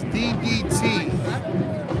this? DDT.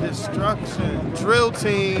 Destruction. Drill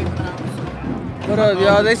team. What up,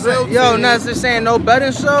 y'all? They say, yo, Ness, they saying no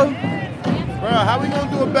betting show? Bro, how we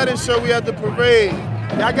gonna do a betting show? We at the parade.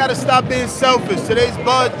 Y'all gotta stop being selfish. Today's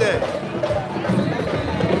Bud Day.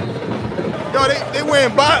 Yo, they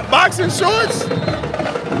wearing boxing shorts?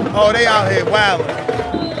 Oh, they out here wilding.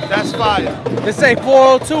 That's fire. They say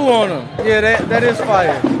 402 on them. Yeah, that is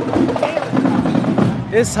fire.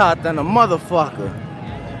 It's hot than a motherfucker.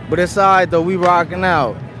 But it's alright though, we rocking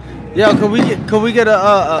out. Yo, could we get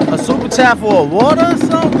a super chat for a water or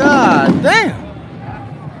something? God damn.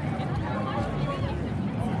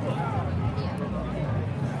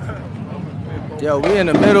 Yo, we in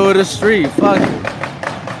the middle of the street. Fuck it.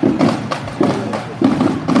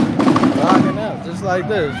 Rocking out just like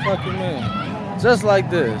this. Fucking man. Just like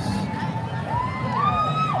this.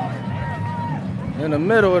 In the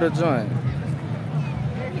middle of the joint.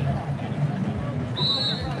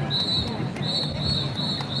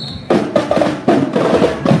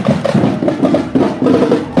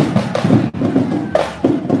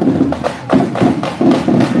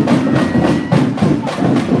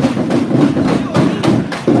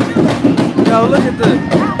 Yo, look at this.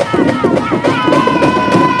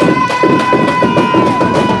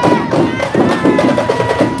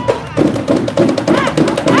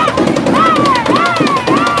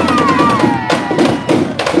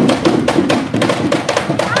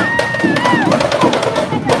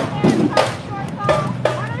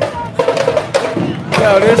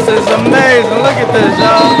 Yo, this is amazing. Look at this,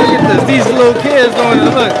 y'all. Look at this. These little kids doing it.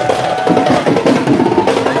 Look.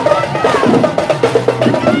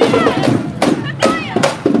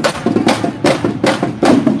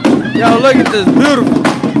 Yo, look at this, beautiful.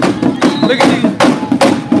 Look at these.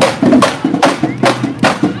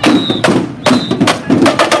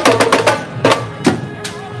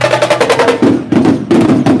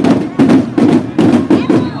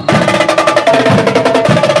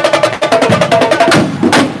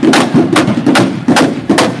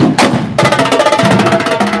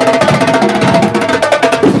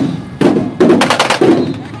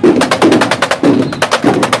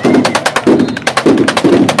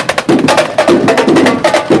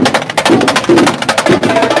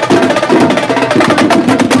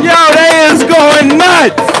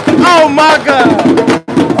 Oh my God!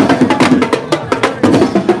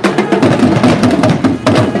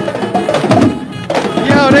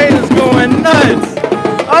 Yo, they is going nuts.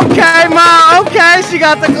 Okay, Ma. Okay, she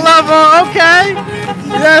got the glove on. Okay.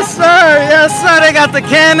 Yes, sir. Yes, sir. They got the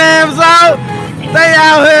Can-Ams out. They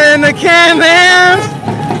out here in the Can-Ams.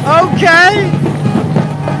 Okay.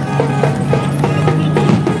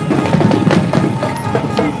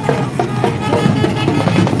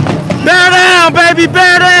 down, baby,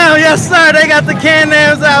 bear down. Yes, sir. They got the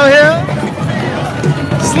Can-Ams out here.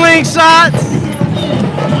 Slingshots.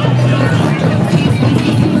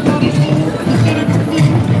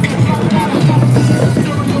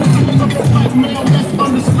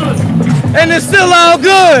 And it's still all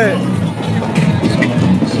good.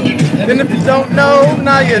 And if you don't know,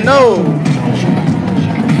 now you know.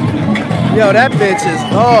 Yo, that bitch is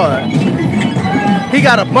hard. He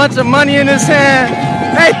got a bunch of money in his hand.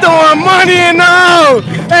 They throwing money in the O.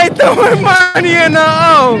 They throwing money in the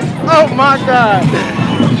O. Oh my God.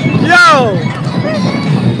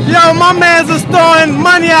 Yo, my man's is throwing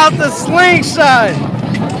money out the slingshot.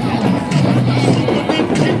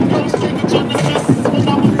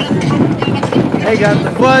 They got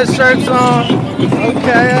the Bud shirts on.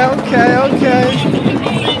 Okay.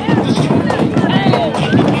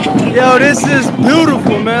 Yo, this is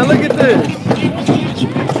beautiful, man. Look at this.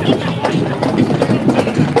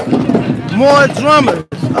 More drummers.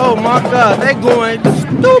 Oh my God, they're going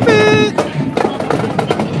stupid.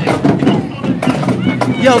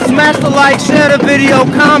 Yo, smash the like, share the video,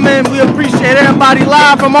 comment. We appreciate everybody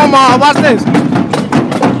live from Omaha. Watch this.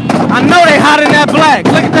 I know they hot in that black.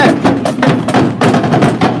 Look at that.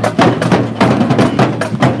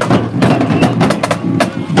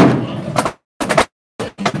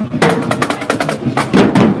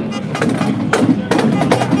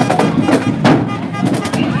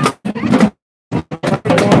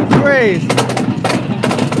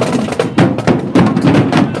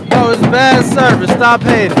 Yo, it's bad service. Stop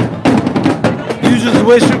hating. You just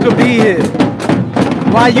wish you could be here.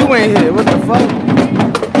 Why you ain't here? What the fuck?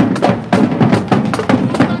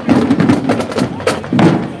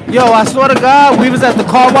 Yo, I swear to God, we was at the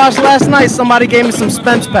car wash last night. Somebody gave me some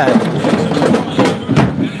Spence pack.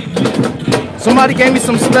 Somebody gave me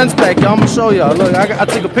some Spence pack. Yo, I'm gonna show y'all. Look, I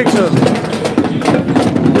took a picture of it.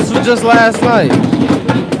 This was just last night.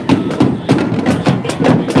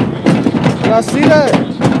 Y'all see that?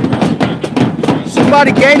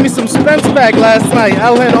 Somebody gave me some Spence pack last night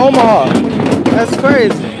out here in Omaha. That's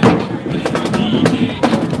crazy.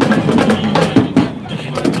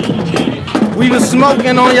 We was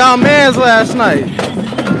smoking on y'all mans last night.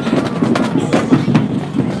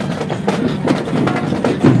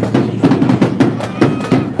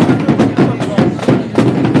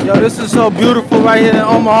 Yo, this is so beautiful right here in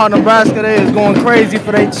Omaha, Nebraska. They is going crazy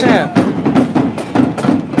for their champ.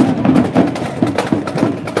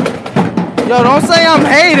 Yo, don't say I'm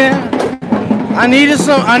hating. I needed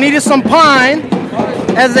some pine,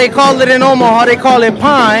 as they call it in Omaha. They call it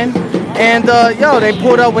pine, and yo, they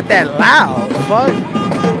pulled up with that loud fuck.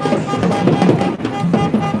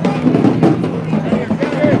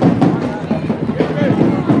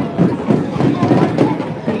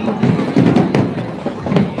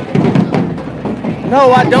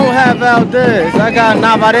 No, I don't have Valdez. I got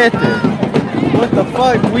Navarrete. What the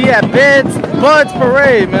fuck? We at Bud's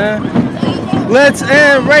Parade, man. Let's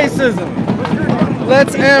end racism.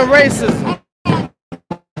 Let's end racism.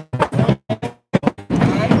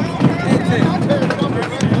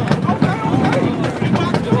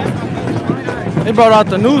 They brought out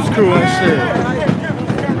the news crew and shit.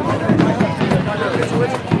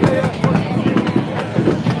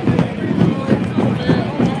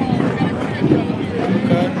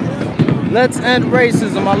 Okay. Let's end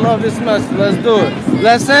racism. I love this message. Let's do it.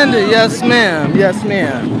 Let's end it. Yes, ma'am. Yes,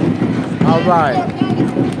 ma'am. All right.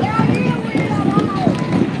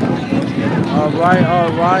 All right,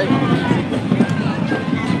 all right.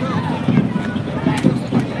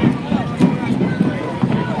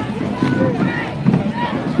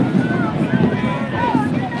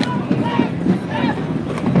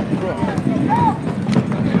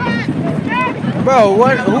 Bro,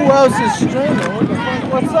 what? Who else is streaming? What the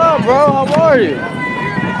fuck? What's up, bro? How are you?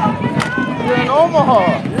 You're in Omaha.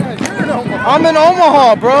 Yeah, you're in Omaha. I'm in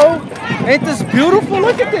Omaha, bro. Ain't this beautiful?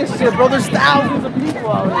 Look at this shit, bro. There's thousands of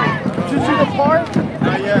people out here. Did you see the park?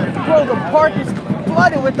 Not yet. Bro, the park is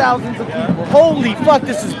flooded with thousands of people. Holy fuck,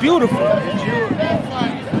 this is beautiful. Hey,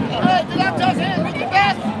 did I touch hands with you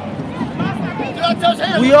guys? Did I touch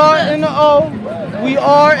hands? We are in the O. We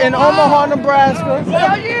are in Omaha, Nebraska.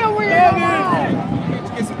 Hell yeah, we are. Let's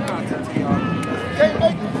get some content to y'all. Can't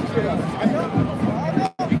make this shit up.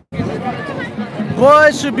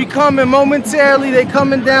 Boys should be coming momentarily. They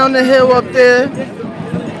coming down the hill up there.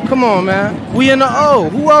 Come on, man. We in the O.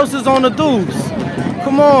 Who else is on the deuce?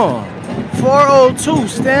 Come on. 402.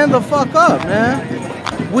 Stand the fuck up, man.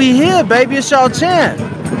 We here, baby. It's y'all chant.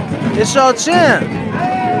 It's y'all chant.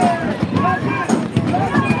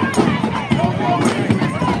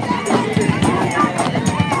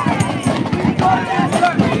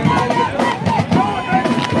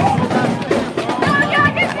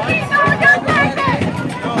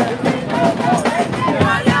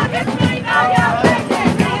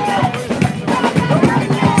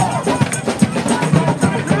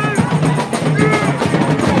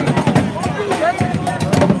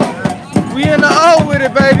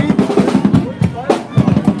 with it, baby.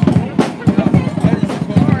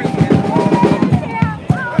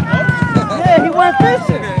 Yeah, he went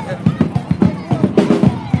fishing.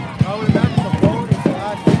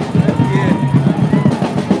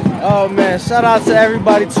 Oh man, shout out to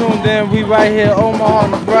everybody tuned in. We right here, Omaha,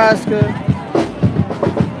 Nebraska.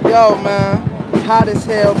 Yo man, hot as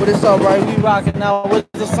hell, but it's alright. We rocking out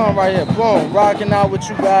with the sun right here. Boom, rocking out with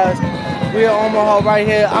you guys. We're in Omaha right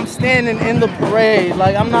here. I'm standing in the parade.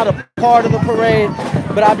 Like, I'm not a part of the parade,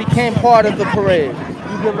 but I became part of the parade.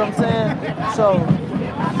 You get what I'm saying?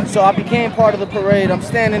 So I became part of the parade. I'm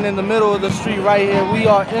standing in the middle of the street right here. We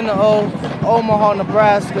are in the Omaha,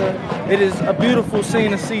 Nebraska. It is a beautiful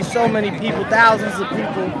scene to see so many people, thousands of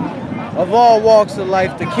people of all walks of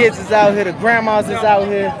life. The kids is out here, the grandmas is out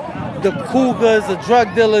here, the cougars, the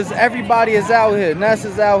drug dealers, everybody is out here. Ness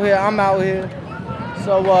is out here, I'm out here.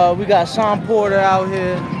 So we got Sean Porter out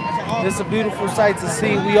here. It's a beautiful sight to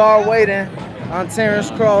see. We are waiting on Terence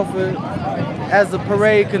Crawford as the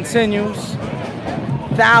parade continues.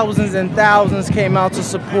 Thousands and thousands came out to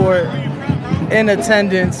support, in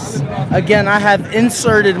attendance. Again, I have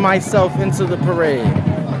inserted myself into the parade.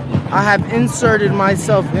 I have inserted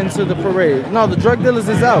myself into the parade. No, the drug dealers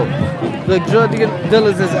is out. The drug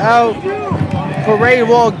dealers is out. Parade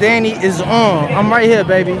walk Danny is on. I'm right here,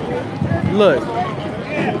 baby. Look.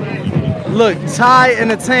 Look, Thai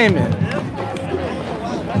Entertainment.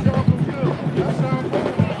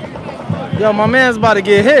 Yo, my man's about to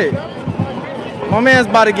get hit. My man's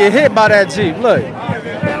about to get hit by that Jeep. Look.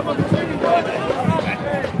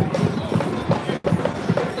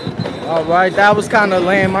 All right, that was kind of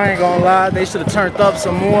lame. I ain't gonna lie. They should have turned up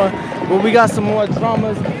some more. But we got some more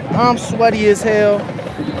drummers. I'm sweaty as hell.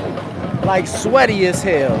 Like, sweaty as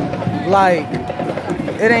hell. Like,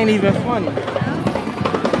 it ain't even funny.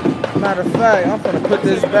 Matter of fact, I'm gonna put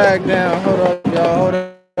this bag down. Hold up, y'all. Hold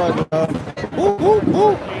up, y'all. Ooh, ooh,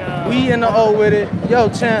 ooh. We in the O with it. Yo,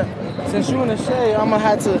 champ, since you in the shade, I'm gonna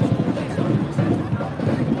have to.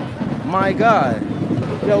 My God.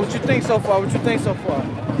 Yo, what you think so far? What you think so far?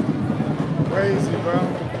 Crazy, bro.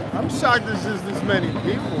 I'm shocked there's just this many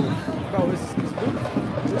people. Bro, it's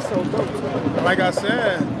beautiful. It's so dope. Like I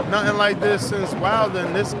said, nothing like this since Wilder,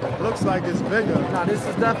 and this looks like it's bigger. Nah, this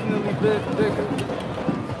is definitely bigger.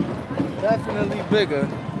 Definitely bigger.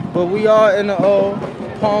 But we are in the O,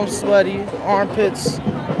 palms sweaty, armpits,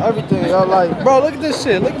 everything. Y'all like, bro, look at this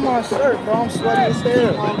shit. Look at my shirt, bro. I'm sweaty as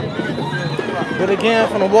hell. But again,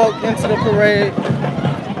 from the walk into the parade.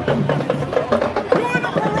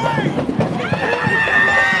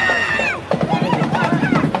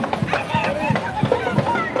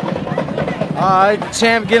 All right,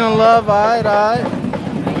 champ getting love. All right.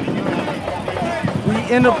 We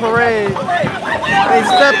in the parade. They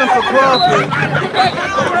stepping for Crawford.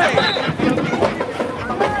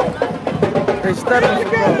 They stepping for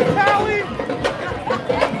Crawford.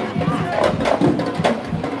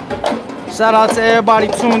 Shout out to everybody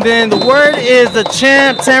tuned in. The word is the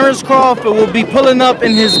champ, Terence Crawford, will be pulling up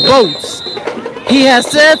in his boats. He has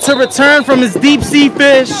said to return from his deep sea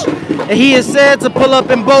fish, and he has said to pull up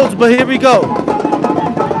in boats, but here we go.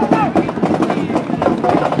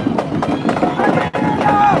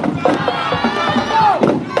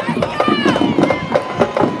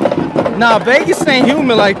 Nah, Vegas ain't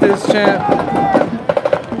human like this, champ.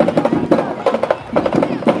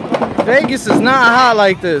 Vegas is not hot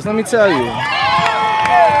like this, let me tell you.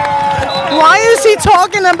 Why is he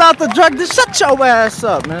talking about the drug? Just shut your ass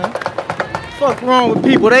up, man. Fuck wrong with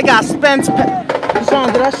people? They got Spence.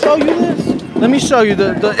 Sean, did I show you this? Let me show you.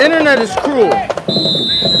 The internet is cruel.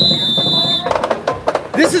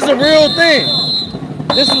 This is a real thing.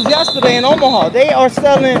 This was yesterday in Omaha. They are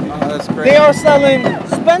selling. That's crazy. They are selling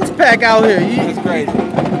Spence pack out here. That's crazy.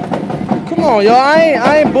 Come on, y'all.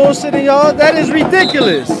 I ain't bullshitting y'all. That is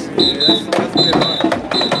ridiculous. Yeah, that's good.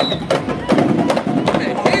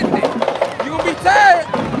 Man, hitting it. You gonna be tired?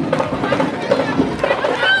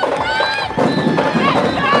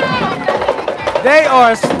 They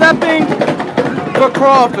are stepping for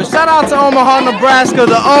Crawford. Shout out to Omaha, Nebraska.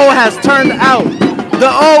 The O has turned out. The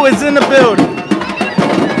O is in the building.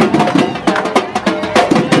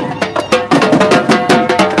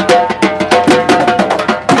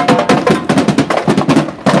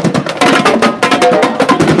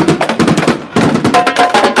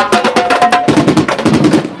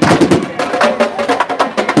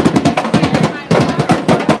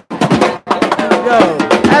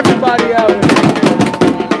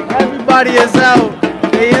 Is out.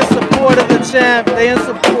 They in support of the champ. They in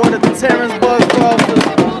support of the Terence Buzz Crawford.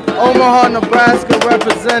 Omaha, Nebraska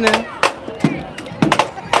representing.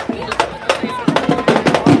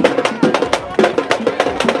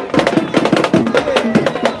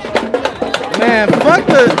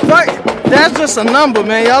 That's just a number,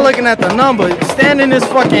 man. Y'all looking at the number. Stand in this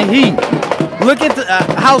fucking heat. Look at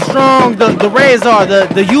how strong the rays are,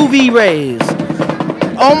 the UV rays.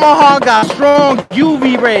 Omaha got strong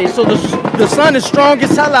UV rays, so the sun is strong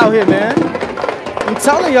as hell out here, man. I'm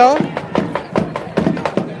telling y'all.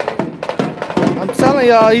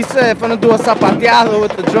 He said, finna do a zapateado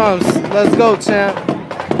with the drums. Let's go, champ.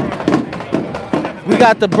 We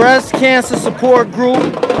got the breast cancer support group,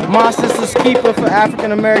 My Sister's Keeper for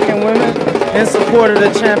African American women, in support of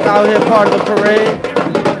the champ out here, part of the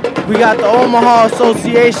parade. We got the Omaha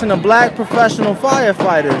Association of Black Professional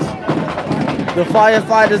Firefighters. The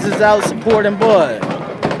firefighters is out supporting Bud.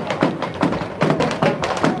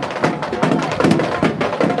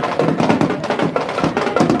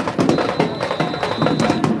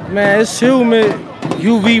 Man, it's humid.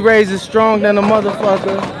 UV rays is strong than a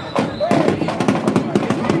motherfucker.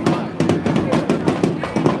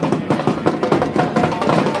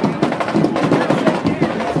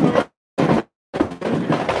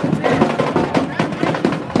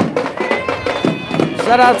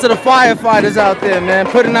 Shout out to the firefighters out there, man.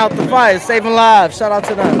 Putting out the fire, saving lives. Shout out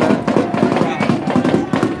to them, man.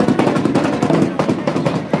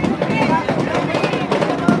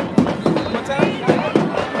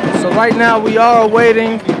 Right now we are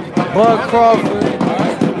awaiting Bud Crawford.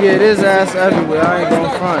 Yeah, it is ass everywhere. I ain't gonna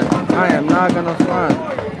front. I am not gonna front.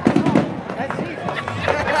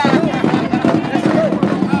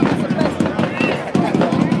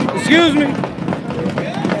 Excuse me.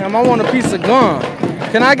 Damn, I want a piece of gum.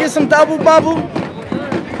 Can I get some double bubble?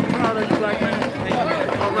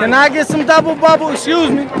 Can I get some double bubble? Excuse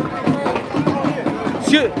me.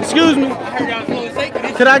 Excuse me.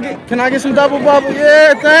 Can I get some double bubble?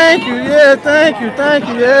 Yeah, thank you. Yeah, thank you.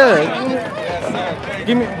 Yeah.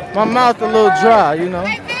 Give me my mouth a little dry, you know.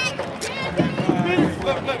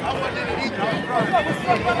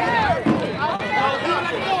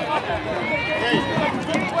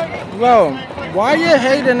 Bro, why you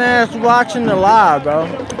hating ass watching the live, bro?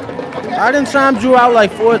 I done timed you out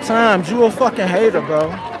like 4 times. You a fucking hater,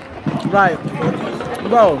 bro. Like,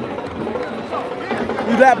 bro,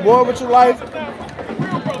 you that bored with your life?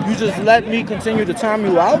 You just let me continue to time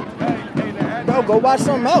you out? Bro, go watch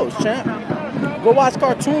something else, champ. Go watch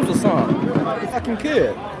cartoons or something. You fucking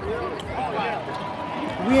kid.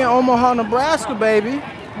 We in Omaha, Nebraska, baby.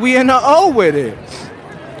 We in the O with it.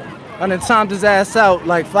 I done timed his ass out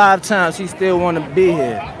like 5 times. He still want to be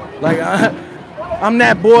here. Like, I'm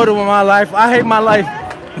that bored with my life. I hate my life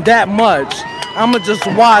that much. I'ma just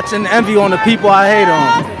watch and envy on the people I hate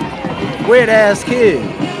on. Weird ass kid.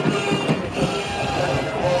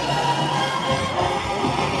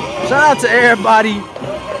 Shout out to everybody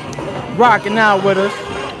rocking out with us.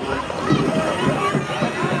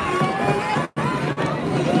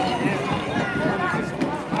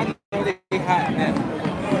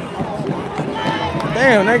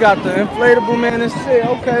 Damn, they got the inflatable man and shit.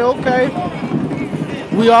 Okay.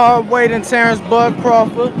 We are waiting Terence Bud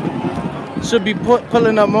Crawford. Should be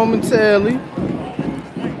pulling up momentarily.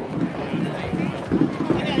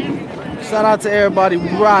 Shout out to everybody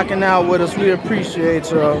rocking out with us. We appreciate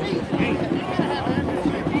y'all.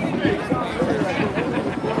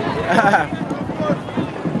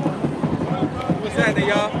 What's happening,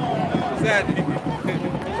 y'all? What's happening?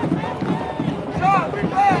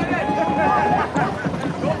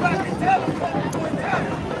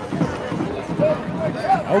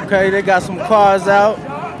 Okay, they got some cars out.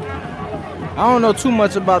 I don't know too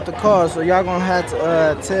much about the cars, so y'all gonna have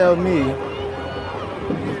to tell me.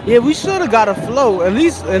 Yeah, we should have got a float. At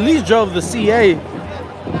least drove the CA.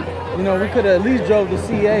 You know, we could have at least drove the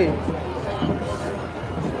CA.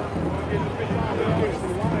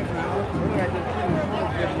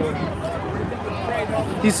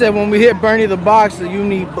 He said when we hit Bernie the Boxer, you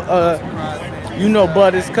need, you know,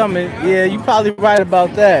 Bud is coming. Yeah, you probably right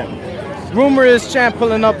about that. Rumor is Champ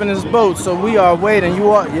pulling up in his boat, so we are waiting.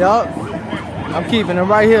 You are, yup. I'm keeping it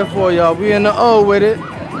right here for y'all. We in the O with it.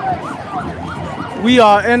 We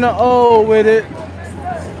are in the O with it.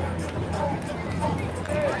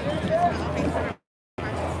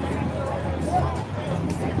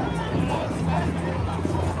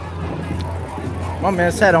 My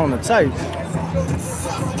man's had on the tights.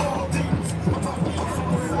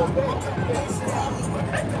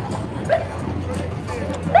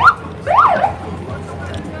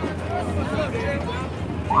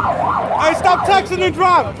 Hey, stop texting and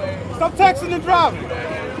driving. Stop texting and driving.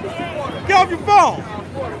 Get off your phone.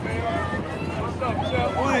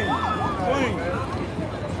 Please.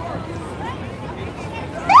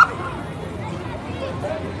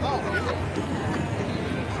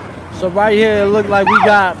 So right here, it looked like we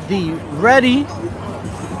got the ready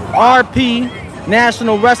RP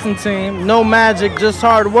National Wrestling Team. No magic, just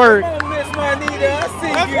hard work. Let's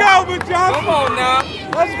go, Big John. Come on now.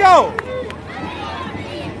 Let's go.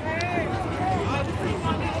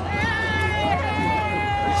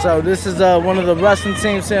 So this is one of the wrestling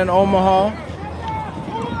teams here in Omaha.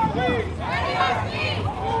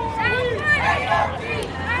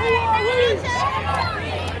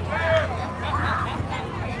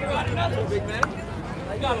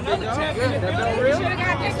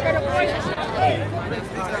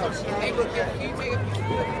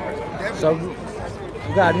 So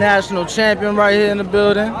we got national champion right here in the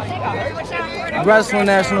building. Wrestling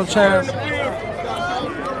national champion.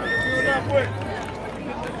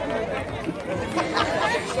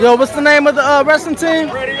 Yo, what's the name of the wrestling team?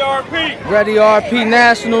 Ready RP. Ready RP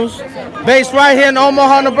Nationals. Based right here in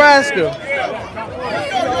Omaha, Nebraska.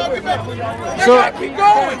 So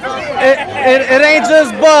it ain't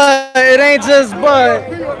just Bud. It ain't just Bud.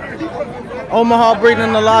 Omaha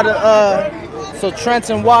breeding a lot of so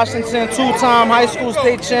Trenton Washington, two-time high school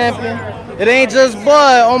state champion. It ain't just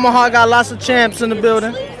Bud. Omaha got lots of champs in the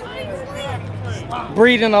building.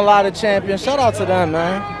 Breeding a lot of champions. Shout out to them,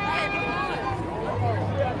 man.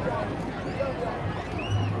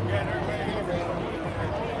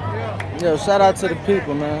 Yo, shout out to the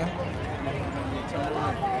people, man.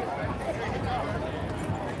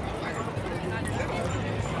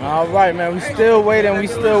 All right, man. We still waiting.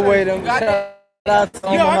 Shout out to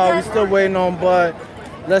Omaha. We still waiting on Bud.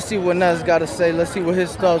 Let's see what Ness got to say. Let's see what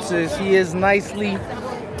his thoughts is. He is nicely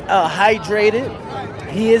hydrated.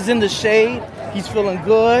 He is in the shade. He's feeling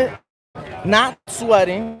good. Not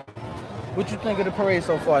sweating. What you think of the parade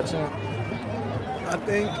so far, champ? I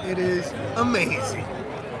think it is amazing.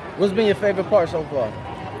 What's been your favorite part so far?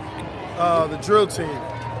 The drill team.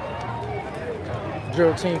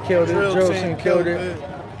 Drill team killed it. Drill team killed it.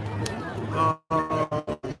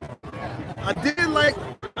 I did like,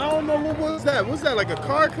 I don't know, what was that? Was that like a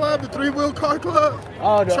car club, the three-wheel car club?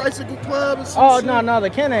 Oh, the tricycle club or something? Oh, no, the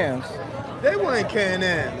Can-Ams. They weren't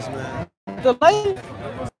Can-Ams, man. The lady?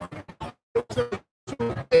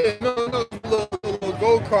 No, little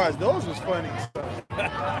go-karts. Those was funny.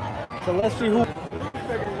 So let's see who.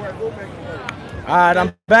 All right,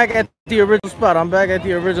 I'm back at the original spot.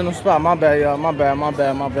 My bad, y'all. My bad.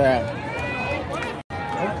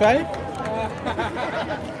 Okay.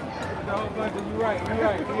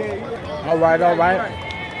 All right.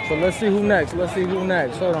 So let's see who next.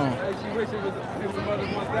 Hold on.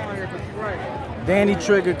 Danny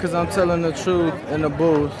triggered because I'm telling the truth in the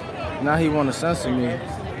booth. Now he want to censor me.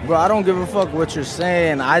 Bro, I don't give a fuck what you're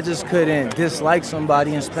saying. I just couldn't dislike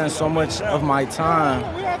somebody and spend so much of my time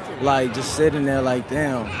like just sitting there like,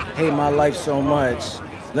 damn, hate my life so much.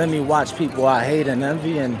 Let me watch people I hate and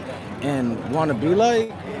envy and want to be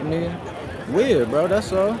like. I mean, weird, bro,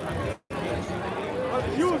 that's all.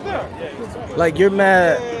 Like, you're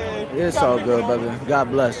mad. It's all good, brother. God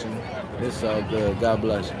bless you. It's all good. God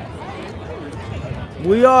bless you.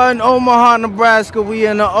 We are in Omaha, Nebraska. We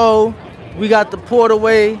in the O. We got the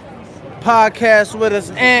Portaway podcast with us,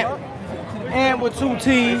 and with 2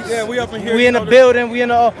 T's. Yeah, we up in here. We in the building. We in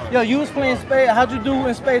the O. Yo, you was playing spades. How'd you do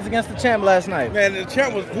in spades against the champ last night? Man, the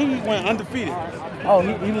champ he went undefeated. Oh,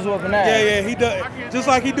 he was whooping ass. Yeah, he does. Just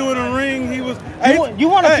like he do in the ring, he was. You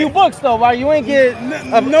won a few books though, right? You ain't get.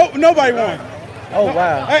 Nobody won. Oh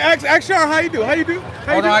wow. Hey, ask Sean how you do.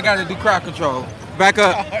 Hold on, I gotta do crowd control. Back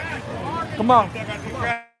up. Come on.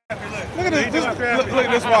 Look at this. Look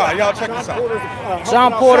at this wide. Y'all check this out.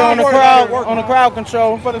 Sean Porter on the crowd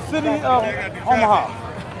control for the city of Omaha.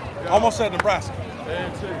 Almost said Nebraska.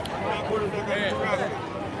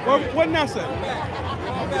 What now said?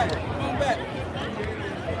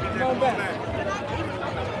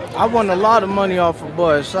 I won a lot of money off of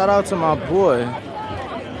Bud. Shout out to my boy.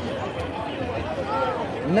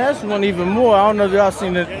 And that's one even more. I don't know if y'all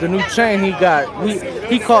seen the new chain he got.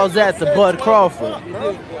 He calls that the Bud Crawford.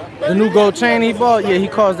 The new gold chain he bought, yeah, he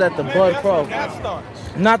calls that the Bud Crawford.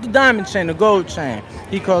 Not the diamond chain, the gold chain.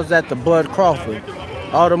 He calls that the Bud Crawford.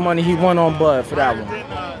 All the money he won on Bud for that one.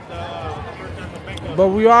 But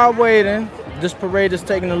we are waiting. This parade is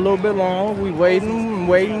taking a little bit long. We waiting.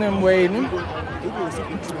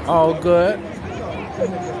 All good.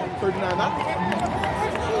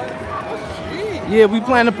 Yeah, we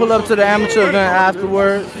plan to pull up to the amateur event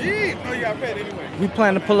afterwards. We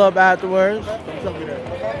plan to pull up afterwards.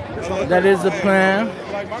 That is the plan.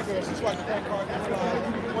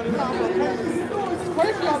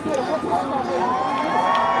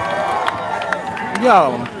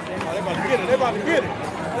 Yo. They about to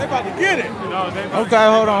get it. Okay,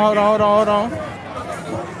 hold on.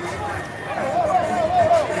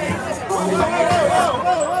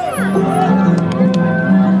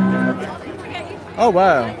 Oh,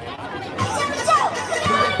 wow.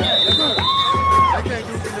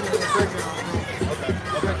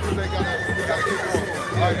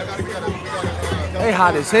 They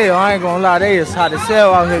hot as hell. I ain't gonna lie. They is hot as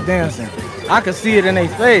hell out here dancing. I can see it in their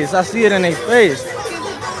face. I see it in their face.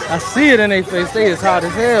 I see it in their face. They is hot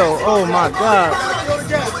as hell. Oh my God.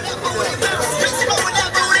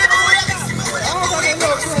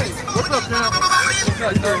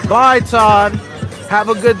 Bye, Todd. Have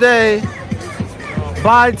a good day.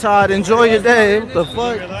 Bye, Todd. Enjoy your day. What the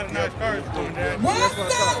fuck? You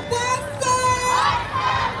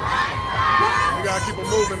gotta keep them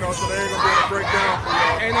moving though, so they ain't gonna be able to break down for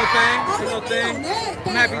y'all. Ain't no thing.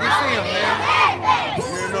 I'm happy to see him, man. You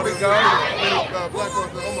didn't know these guys, black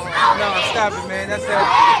folks in Omaha. No, stop it, man. That's that.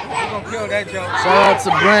 We're gonna kill that joke. Shout out to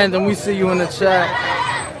Brandon. We see you in the chat.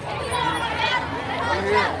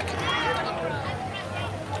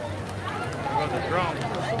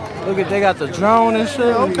 Look at, they got the drone and shit.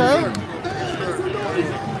 Okay.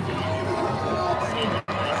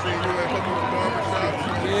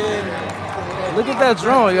 Look at that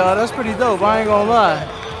drone, y'all. That's pretty dope. I ain't gonna lie.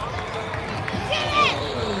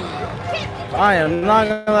 I am not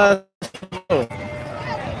gonna lie.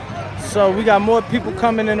 So we got more people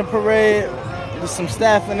coming in the parade with some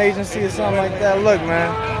staffing agency or something like that. Look,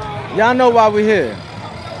 man. Y'all know why we're here.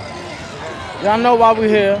 Y'all know why we're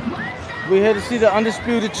here. We're here to see the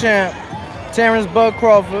undisputed champ, Terence Bud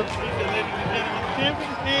Crawford.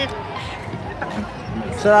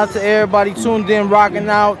 Shout out to everybody tuned in, rocking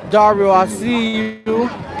out. Dario, I see you.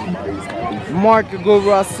 Mark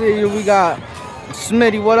Guru, I see you. We got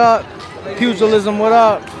Smitty, what up? Pugilism, what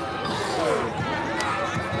up?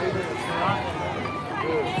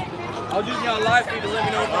 I'll just y'all live feed to let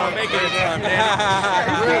me know if I'm making it this time,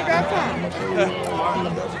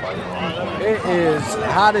 It is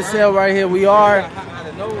hot as hell right here. We are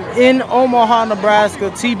in Omaha,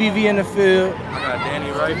 Nebraska. TBV in the field. I got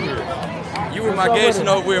Danny right here. You were my guest to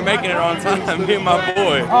know if we were making it on time. Me and my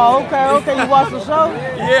boy. Oh, okay. You watched the show?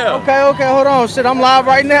 Yeah. Okay. Hold on. Shit, I'm live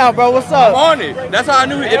right now, bro. What's up? I'm on it. That's how I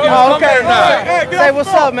knew if you was coming or not. Say what's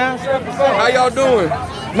up, man. How y'all doing?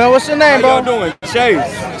 Man, what's your name, bro? How y'all doing?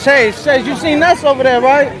 Chase. Chase, you seen Ness over there,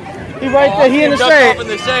 right? He right there. He in the shade. Off in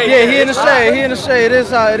the shade. Yeah, he in the shade. He in the shade.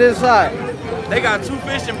 It is hot. They got 2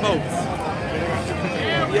 fishing boats.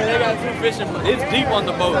 Yeah, they got 2 fishing boats. It's deep on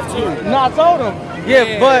the boat too. No, I told him.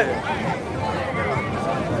 Yeah. But.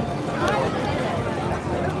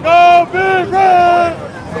 Go Big Red!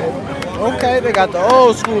 Okay, they got the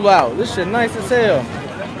old school out. This shit nice as hell.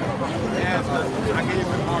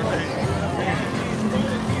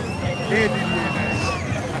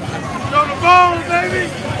 Show the bones, baby!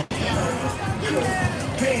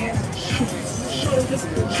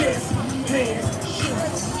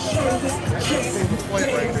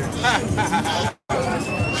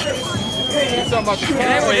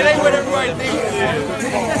 It ain't what everybody thinks it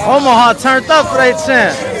is. Omaha turned up for their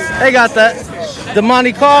champ. They got the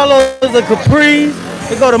Monte Carlo, the Capri.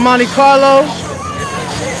 They go to Monte Carlo.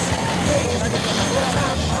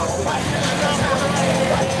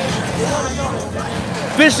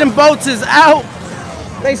 Fishing boats is out.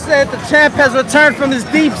 They said the champ has returned from his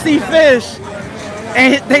deep sea fish.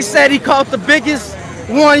 And they said he caught the biggest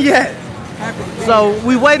one yet. So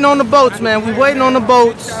we waiting on the boats, man. We waiting on the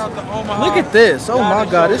boats. Look at this. Oh my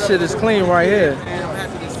God, this shit is clean right here. I'm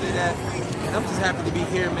happy to see that. I'm just happy to be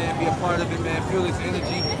here, man. Be a part of it, man. Feel this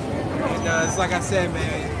energy. And it's like I said,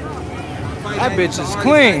 man. That bitch is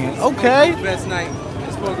clean. Okay. Best night.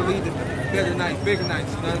 It's supposed to lead to better nights, bigger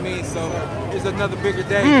nights. You know what I mean? So it's another bigger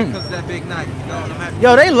day because of that big night. You know, and I'm happy.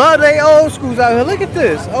 Yo, they love their old schools out here. Look at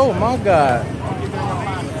this. Oh my God.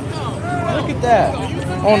 Look at that.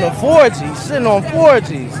 On the 4G, sitting on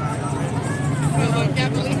 4Gs.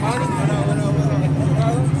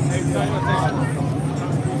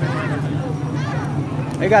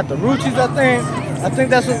 They got the Ruchis, I think. I think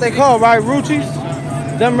that's what they call, right? Ruchis?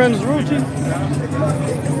 Them rims Ruchis?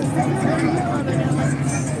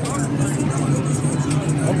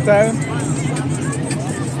 Okay.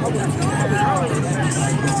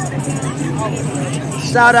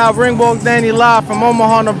 Shout out Ringwalk Danny live from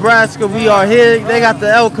Omaha, Nebraska. We are here. They got the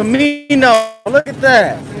El Camino. Look at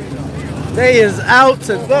that. They is out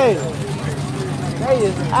today. They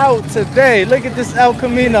is out today. Look at this El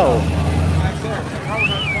Camino.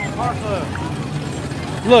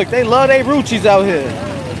 Look, they love their Ruchis out here.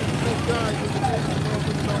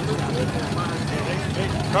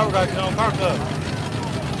 Crawford got his own car club.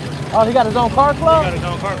 Oh, he got his own car club? He got his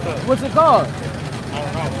own car club. What's it called? I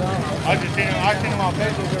don't know. I seen him on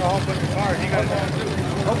Facebook with a whole bunch of cars. He got his own too.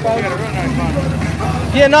 Okay. He got a real nice car.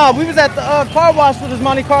 Yeah, no, we was at the car wash with his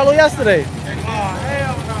Monte Carlo yesterday.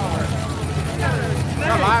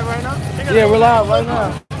 live right now? Yeah, we're live right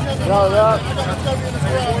now.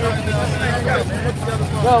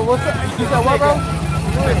 Yo, what's up? You said what, bro?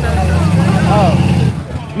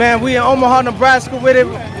 Oh. Man, we in Omaha, Nebraska with it.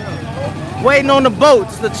 Waiting on the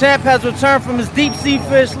boats. The champ has returned from his deep sea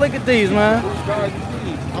fish. Look at these, man.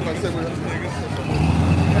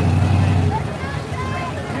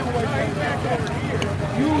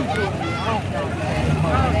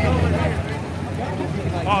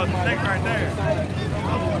 Oh, the thing right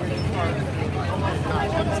there.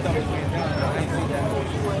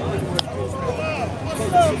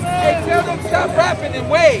 Hey, tell them stop rapping and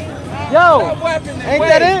wave. Yo, Stop rapping and ain't wave.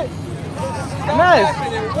 that it? Stop Nice.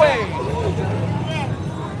 rapping and wave.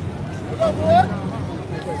 What up, boy?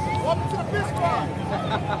 Welcome to the fish farm.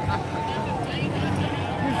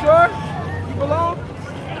 You sure? You belong?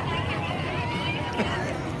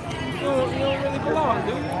 You don't really belong,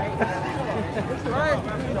 do you? Right?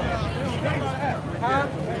 Huh?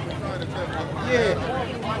 Yeah.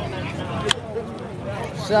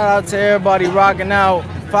 Shout out to everybody rocking out.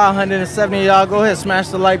 570 of y'all. Go ahead, smash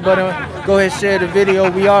the like button. Go ahead, share the video.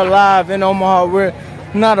 We are live in Omaha. We're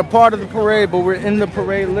not a part of the parade, but we're in the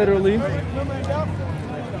parade literally.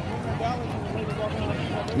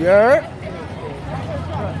 You heard?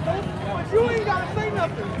 You ain't gotta say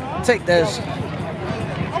nothing. Take that shit.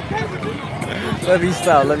 Let me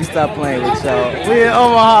stop playing with y'all. We in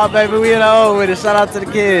Omaha, baby. We in the O with it. Shout out to the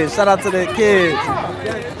kids. Shout out to the kids.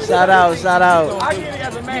 Shout out. I get it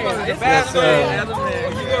as a man. It's Yes, bad sir. as a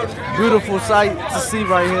man. You go to Beautiful sight to see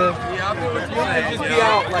right here. yeah, I feel what you're saying. Just be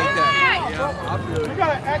out like that. Yeah, I feel it. You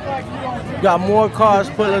gotta act like you don't. Got more cars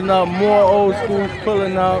pulling up, more old schools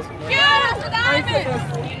pulling up.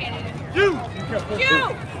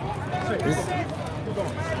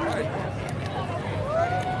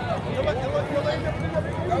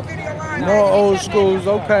 More old schools,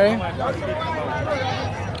 okay.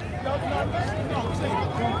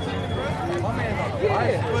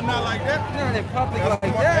 But not like that. Not in public like Hey,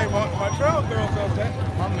 that. my trail girl does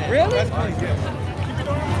that. Really? That's funny, yeah. Keep it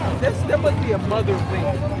on. That must be a mother thing.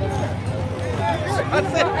 I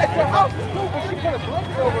said,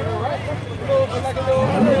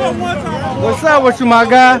 What's up with you, my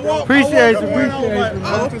guy? Appreciate you.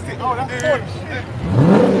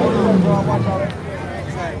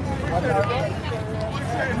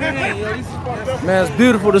 Man, it's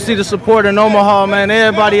beautiful to see the support in Omaha, man.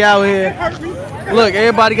 Everybody out here. Look,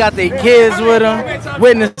 everybody got their kids with them,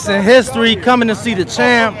 witnessing history, coming to see the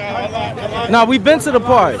champ. Now, we've been to the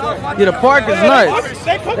park. Yeah, the park is nice.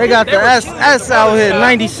 They got the S out here,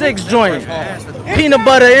 96 joint. Peanut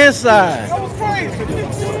butter inside.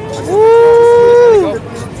 Woo!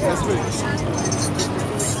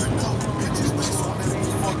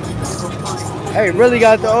 Hey, really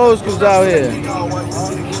got the old schools out here.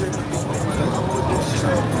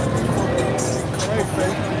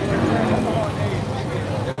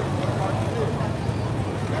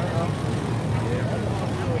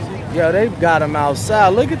 Yeah, they've got them outside.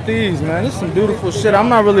 Look at these, man. This is some beautiful shit. I'm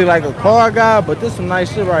not really like a car guy, but this is some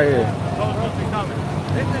nice shit right here.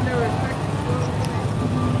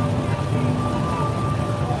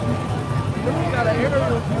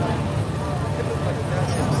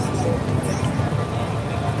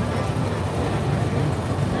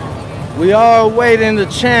 We are waiting the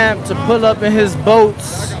champ to pull up in his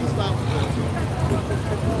boats.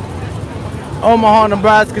 Omaha,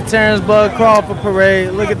 Nebraska, Terence Crawford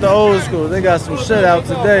parade. Look at the old school. They got some shit out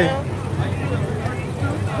today.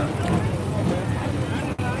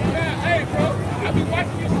 Hey, bro, I be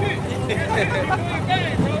watching your shit.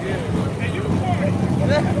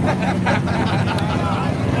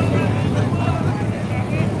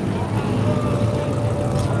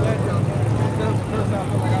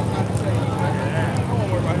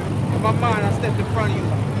 in my mind, I stepped in front of you.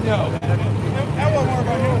 No. That wasn't work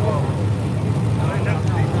about him.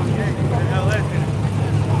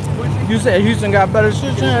 You said Houston got better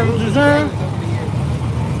shit, Terence? What you saying?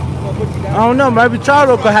 I don't know. Maybe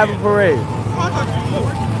Charlo could have a parade.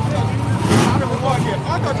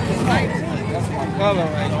 That's my color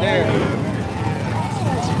right there.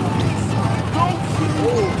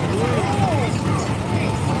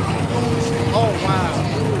 Oh,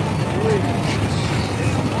 wow.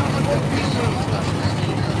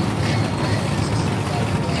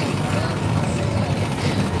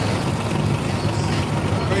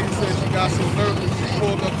 Lady said she got so nervous, she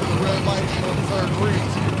pulled up to the red light on the third green.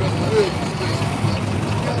 She couldn't believe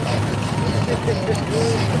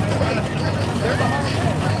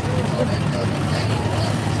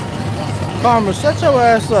Karma, shut your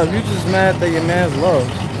ass up. You just mad that your man's low.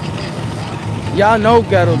 Y'all know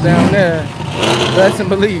ghetto down there. Best and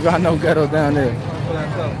believe I know ghetto down there.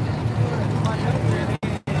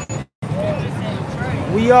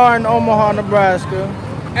 We are in Omaha, Nebraska.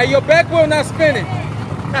 Hey, your back wheel not spinning.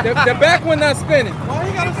 The back wheel not spinning.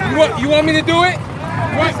 You want me to do it?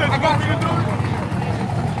 I got you to do it.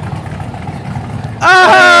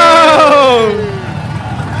 Oh!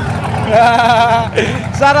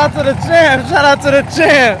 Shout out to the champ. Shout out to the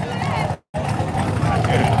champ.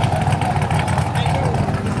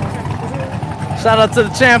 Shout out to the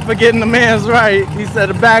champ for getting the man's right. He said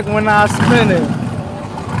the back when I spin it.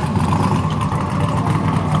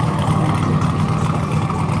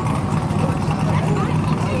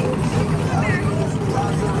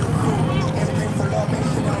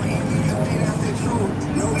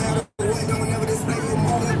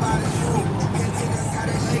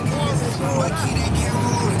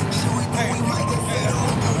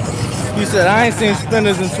 He said, I ain't seen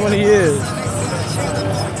spinners in 20 years.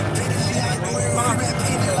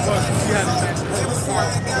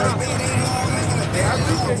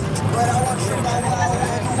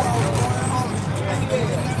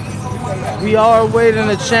 We are awaiting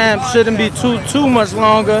a champ. Shouldn't be too much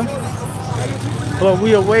longer. But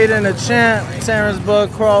we are awaiting a champ, Terence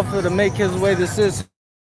Crawford, to make his way to his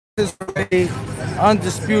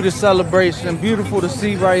undisputed celebration. Beautiful to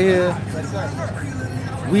see right here.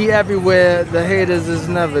 We everywhere, the haters is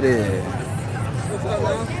never there.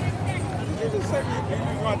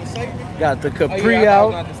 Got the Capri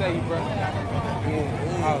out.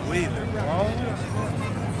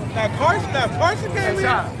 Now Carson came in.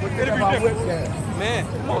 Man,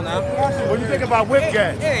 come on now. What do you think about whip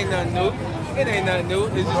gas? It ain't nothing new. It ain't nothing new.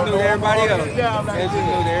 It's just new to everybody else. It's just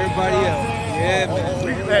new to everybody else.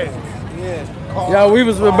 Yeah, man. Yeah. Yo, we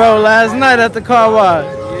was with bro last night at the car wash.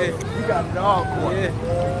 Yeah. You got it all,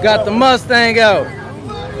 Yeah. Got the Mustang out.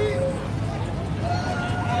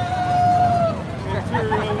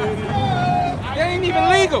 It ain't even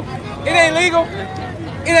legal. It ain't legal.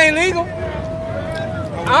 It ain't legal.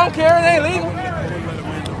 I don't care. It ain't legal.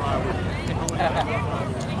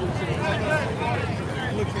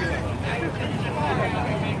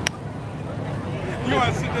 You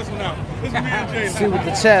want to sit this one out. This is me and Jay. Let's see what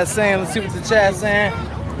the chat's saying. Let's see what the chat's saying.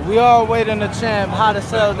 We are waiting the champ. How to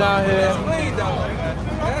sell down here. That's clean, though.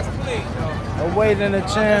 That's clean, though. Awaiting the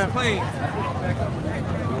That's champ. clean.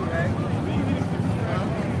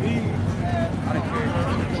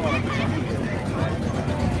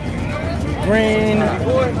 Green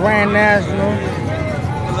Grand National.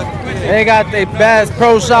 They got their Bass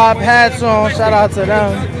Pro Shop hats on. Shout out to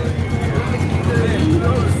them.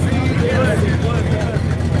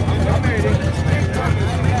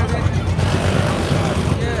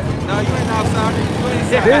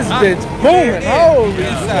 This bitch booming. Holy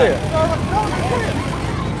shit.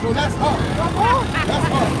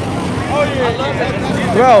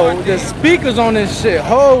 Bro, the speakers on this shit.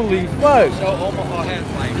 Holy fuck. Omaha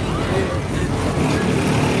has like.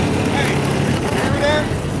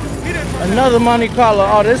 Another money caller.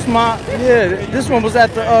 Oh, this this one was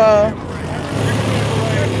at the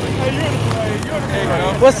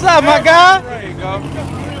What's up, my guy? There you go.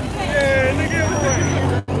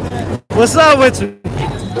 What's up with you?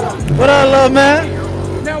 What up, love man?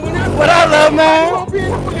 What up, love man?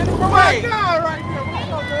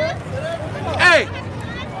 Hey,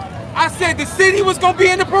 I said the city was gonna be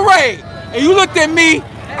in the parade, and you looked at me.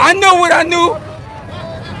 I know what I knew.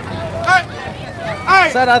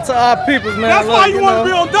 Hey, Shout out to our peoples, man. that's why you want to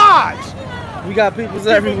be on Dodge. We got peoples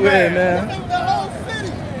everywhere, man.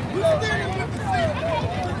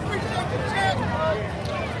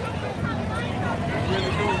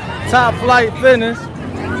 Top Flight Fitness.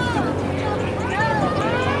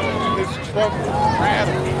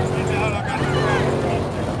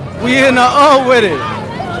 We in the O with it. I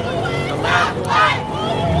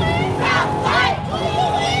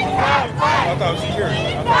thought it was security.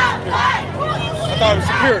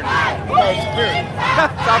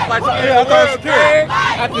 I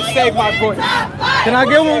have to save my voice. Can I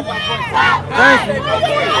get one? Thank you.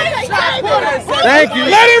 Thank you.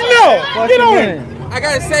 Let him know. Get on it. I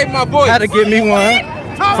gotta save my voice. Had to get me one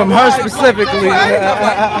from her specifically.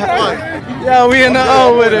 Yo, we in the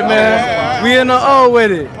O with it, man. We in the O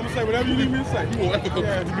with it. I'm gonna say whatever you need me to say. You want to do your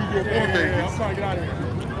thing. I'm trying to get out of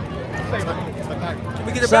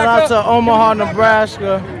here. Shout out to Omaha,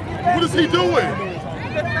 Nebraska. What is he doing?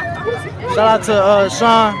 Shout out to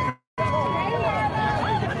Sean.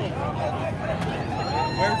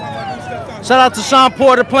 Shout out to Sean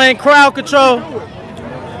Porter playing crowd control.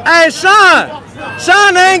 Hey, Sean.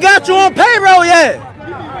 Sean ain't got you on payroll yet.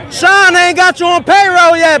 Sean ain't got you on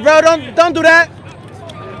payroll yet, bro. Don't do that.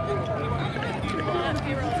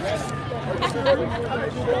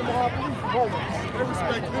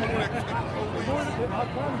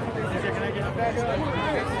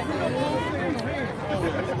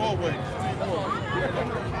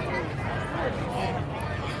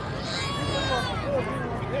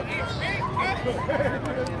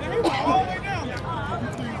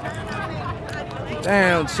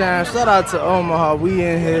 Damn, champ. Shout out to Omaha. We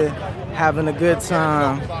in here having a good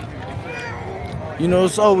time. You know,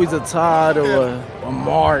 it's always a Todd or a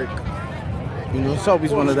Mark. You know, it's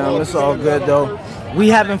always one of them. It's all good, though. We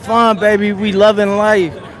having fun, baby. We loving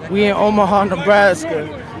life. We in Omaha, Nebraska.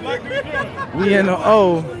 We in the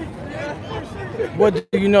O. What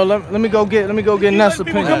do you know? Let me go get Ness'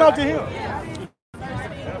 opinion. Come out to him.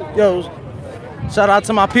 Yo, shout out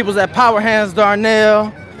to my peoples at Power Hands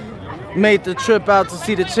Darnell. Made the trip out to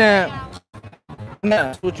see the champ.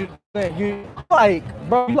 Ness, what you think? You like,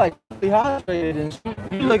 bro? You like dehydrated and shit.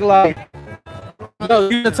 You look like. Yo,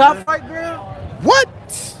 you the top flight girl? What?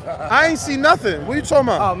 I ain't see nothing. What are you talking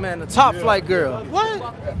about? Oh man, the top flight girl. What?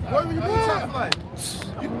 What were you doing top flight?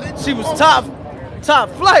 She was top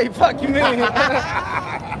flight. Fuck you mean?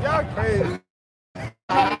 Y'all crazy.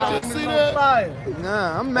 See that?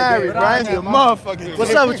 Nah, I'm married, bro. I ain't a motherfucker.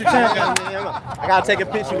 What's up with you, champ? I gotta take a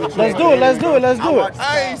picture with you. Let's do it.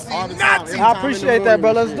 I ain't seen nothing. I appreciate that,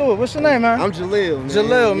 bro. Let's do it. What's your name, man? I'm Jaleel, man.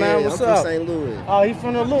 Jaleel, man. Yeah, What's I'm up? from St. Louis. Oh, he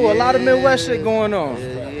from the Lou. A lot of Midwest shit going on.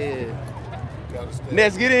 Yeah.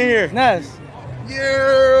 Ness, get in here. Ness.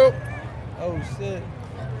 Yeah. Oh shit.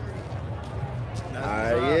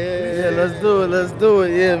 Yeah, let's do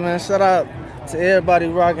it. Yeah, man. Shout out to everybody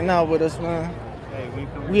rocking out with us, man.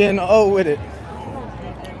 We in the O with it.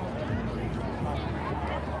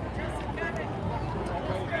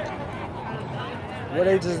 Where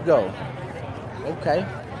they just go? Okay.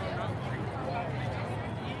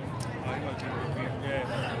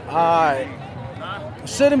 Alright.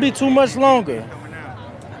 Shouldn't be too much longer.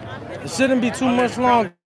 It shouldn't be too much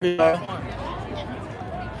longer. I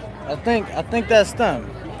think that's them.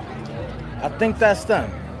 I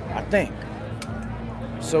think.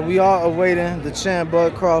 So we are awaiting the champ,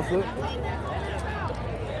 Bud Crawford.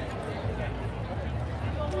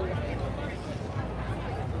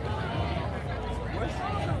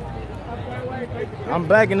 I'm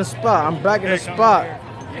back in the spot. I'm back in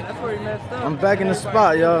the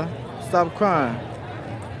spot, y'all. Stop crying.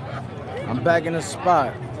 I'm back in the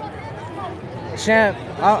spot. Champ,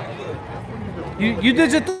 you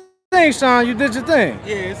did your thing, Sean. You did your thing.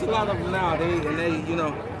 Yeah, it's a lot of them now. They you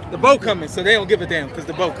know, the boat coming, so they don't give a damn because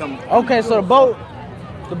the boat coming. Okay, so the boat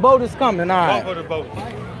is coming. All right. Both of the boats.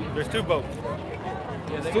 There's two boats.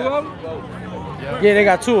 There's two of them? Yeah, they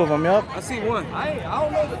got two of them. Yup. I see one. I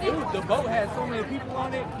don't know. The boat had so many people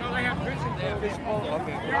on it. No, they have fishing. They have fishing boats.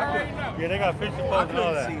 Okay. Yeah, they got fishing boats and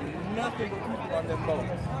all that. I couldn't see nothing but people on them boats.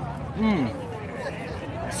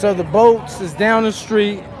 So the boats is down the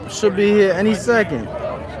street. Should be here any second. No,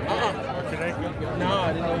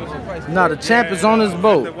 I didn't know it was a price. No, the champ is on his The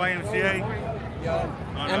boat. YMCA.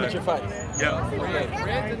 Amateur fights. Yeah. Okay.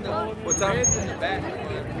 What time?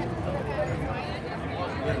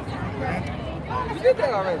 You did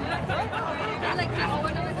that already.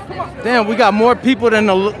 Damn, we got more people than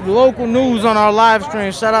the local news on our live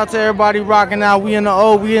stream. Shout out to everybody rocking out. We in the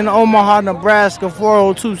O. We in Omaha, Nebraska.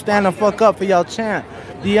 402. Stand the fuck up for y'all champ.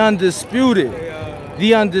 The undisputed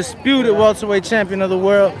welterweight champion of the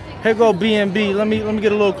world. Here go B&B. Let me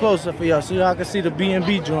get a little closer for y'all so y'all can see the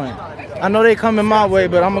B&B joint. I know they coming my way,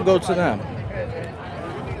 but I'm gonna go to them.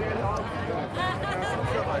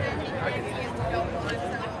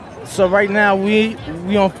 So right now we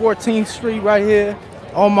on 14th Street right here,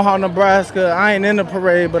 Omaha, Nebraska. I ain't in the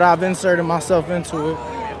parade, but I've inserted myself into it.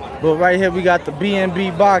 But right here we got the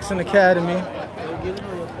B&B Boxing Academy.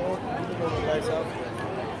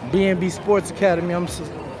 B&B Sports Academy,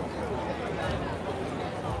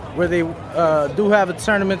 where they do have a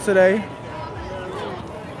tournament today.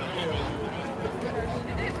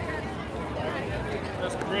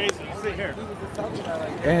 That's crazy. Sit here.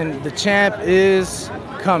 And the champ is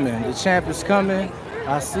coming. The champ is coming.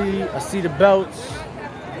 I see the belts.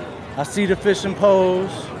 I see the fishing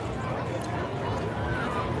poles.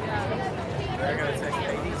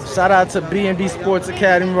 Shout out to B&B Sports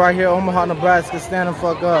Academy right here, Omaha, Nebraska. Stand the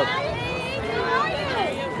fuck up. Good,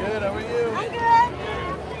 how are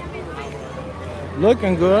you?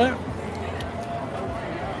 Looking good.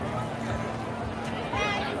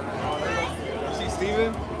 See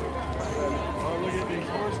Steven?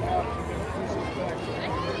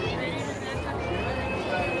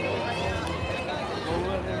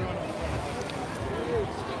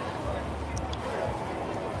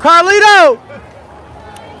 Carlito!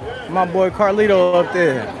 My boy Carlito up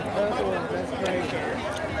there.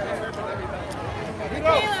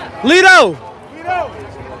 Lito!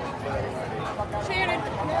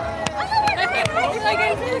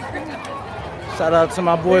 Shout out to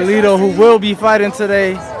my boy Lito, who will be fighting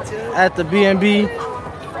today at the B&B.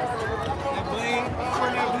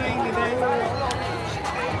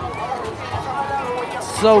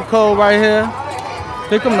 So cold right here.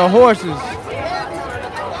 Here come the horses.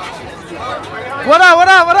 What up, what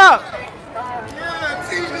up, what up? Yeah,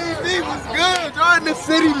 TVZ was good. Join the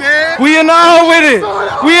city, man. We in the hole with it.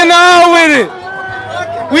 We in the hole with it.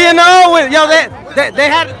 We in the hole with it. Yo, they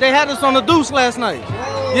had us on the deuce last night.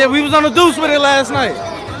 Yeah, we was on the deuce with it last night.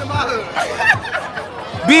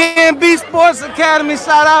 B&B Sports Academy,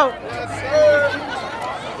 shout out.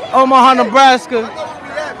 Omaha, Nebraska.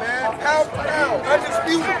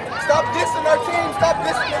 Undisputed. Stop dissing our team. Stop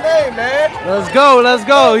dissing the name, man. Let's go, let's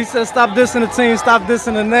go. He said stop dissing the team, stop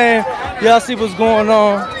dissing the name. Y'all see what's going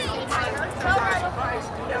on.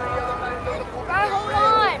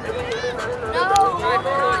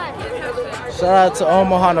 Shout out to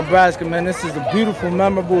Omaha, Nebraska, man. This is a beautiful,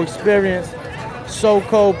 memorable experience. So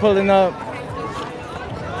cold pulling up.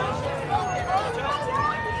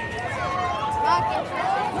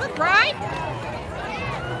 Look, right?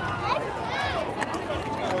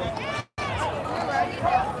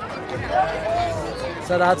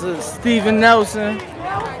 Shout out to Steven Nelson.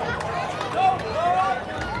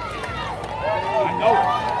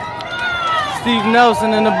 Steve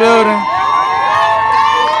Nelson in the building.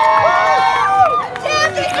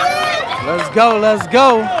 Let's go, let's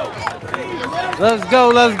go. Let's go,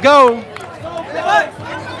 let's go.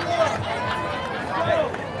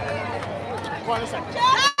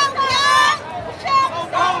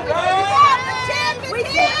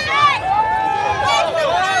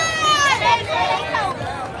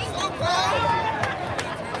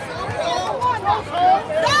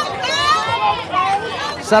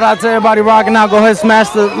 Shout out to everybody rocking out. Go ahead and smash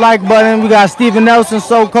the like button. We got Steven Nelson,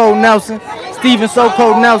 So Cold Nelson. Steven So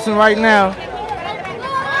Cold Nelson right now.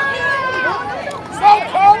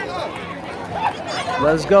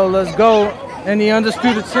 Let's go, let's go. And the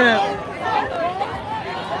undisputed champ.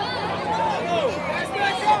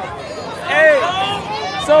 Hey,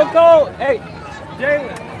 So Cold. Hey,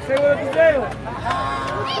 Jalen, say what up to Jalen.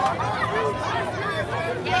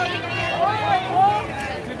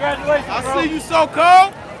 Congratulations, I bro. see you, So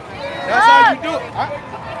Cold. That's how you do it.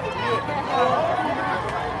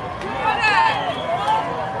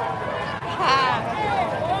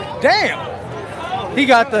 Damn. He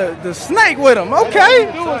got the snake with him. Okay. That's how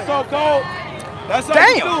you do it, So Cold. That's how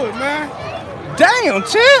you do it, man. Damn,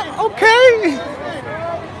 champ. Okay.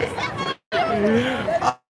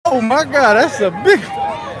 Oh my God, that's a big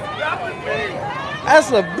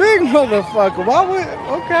motherfucker. Why would,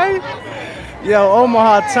 okay. Yo,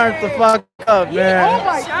 Omaha turned the fuck up, man.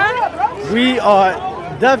 We are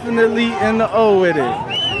definitely in the O with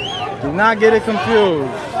it. Do not get it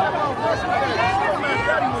confused.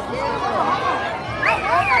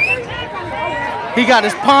 He got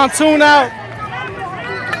his pontoon out.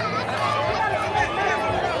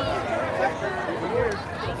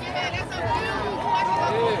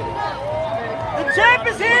 The champ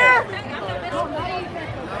is here.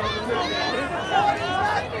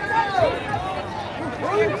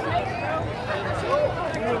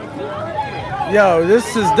 Yo,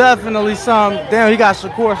 this is definitely some. Damn, he got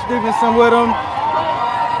Shakur Stevenson with him.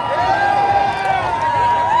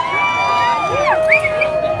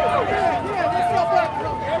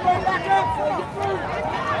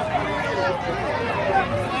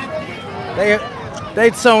 They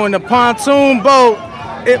towing the pontoon boat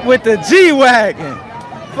with the G-Wagon.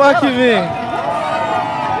 Fuck you, man.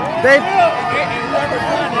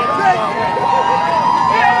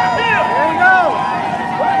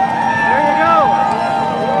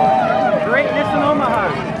 Greatness in Omaha.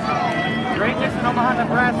 Greatness in Omaha,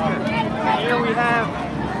 Nebraska. Here we have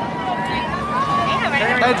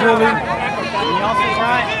Hey, Julie. And you also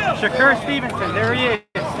brought Shakur Stevenson. There he is.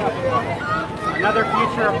 Another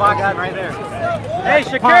future of Bagat right there. Hey,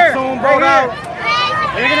 Shakur. Pontoon boat out.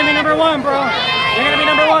 You're going to be number one, bro. You're going to be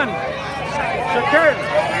number one. Shakur.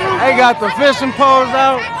 They got the fishing poles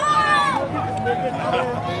out.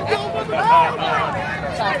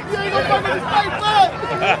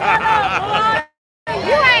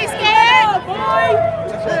 You ain't scared, boy.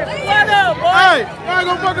 What up, boy? Hey, I ain't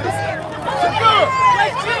gonna fuck with this.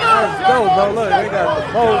 Let's go, bro. Look, they got the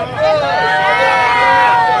boat.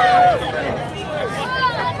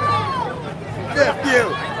 Nephew.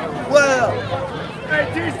 Well. Hey,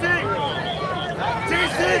 TC.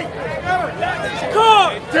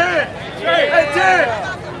 Come. Terence. Hey,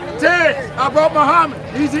 Terence. I brought Muhammad.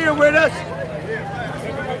 He's here with us.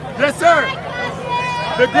 Yes, sir.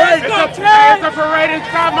 The great. It's a parade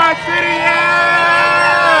inside my city.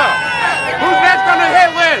 Yeah. Who's next on the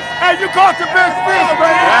hit list? fish. Hey, you caught the best fish,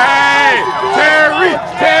 man. Hey, Terry.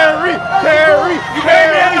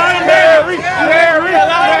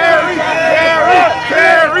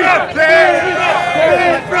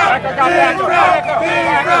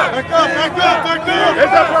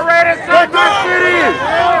 It's a parade in Circuit City.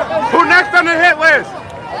 Who next on the hit list?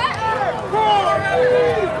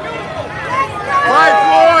 Mike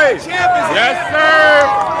Floyd. Yes, sir.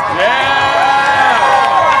 Yeah.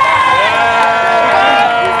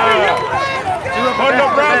 Put the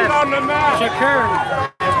brother on the map. Shakur.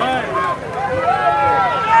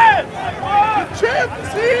 Champ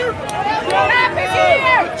is here. Champ is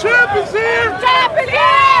here. Champ is here. Champ is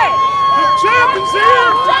here. The champ is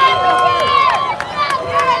here. Champ is here.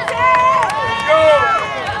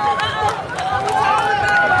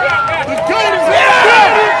 The goat is here.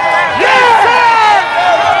 Yes, sir.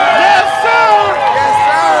 Yes, sir. Yes,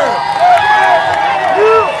 sir.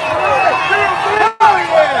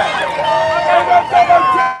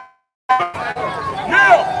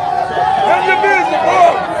 Yeah. Run your business,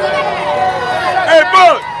 boy. Hey,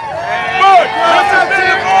 Bud. Bud. What's up,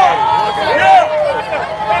 team? Yeah.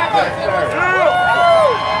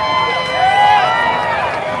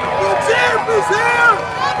 The champ is here.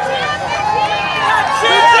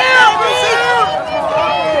 The champ is here.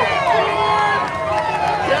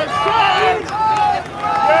 Yes, sir.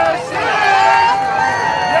 Yes, sir.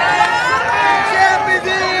 Champ is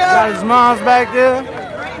here. Got his mom's back there.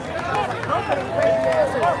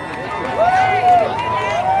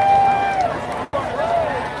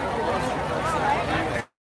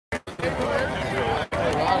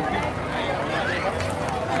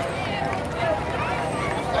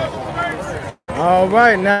 All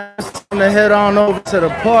right, now it's time to head on over to the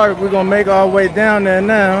park. We're gonna make our way down there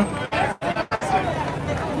now.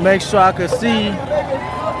 Make sure I can see.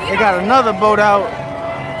 They got another boat out.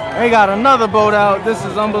 They got another boat out. This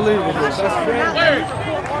is unbelievable. That's crazy.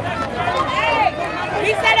 Hey,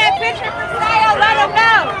 he said that picture for sale. Let him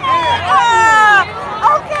know.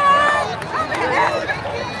 Okay.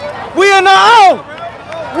 We in the O.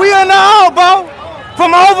 We in the O, bro.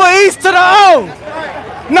 From over east to the O.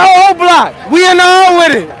 No O block. We in the O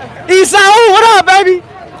with it. East side O, what up, baby?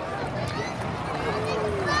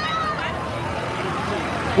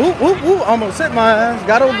 Woo. Almost hit my ass.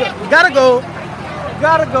 Gotta go.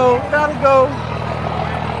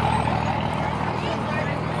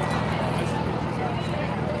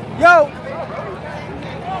 Yo.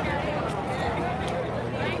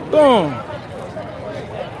 Boom.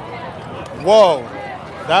 Whoa,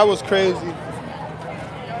 that was crazy.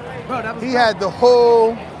 He had the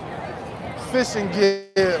whole fishing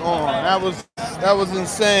gear on. That was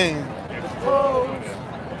insane.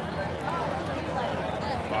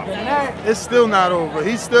 It's still not over.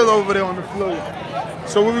 He's still over there on the float.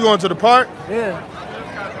 So where we going, to the park? Yeah.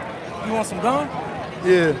 You want some gum?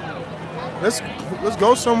 Yeah. Let's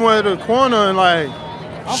go somewhere to the corner and like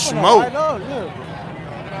smoke.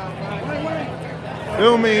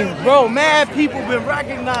 Feel me? Bro, mad people been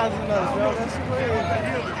recognizing us, bro. That's crazy.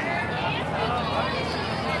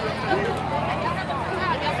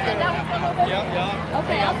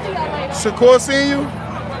 Okay, I'll see y'all later. Shakur seen you?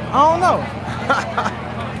 I don't know.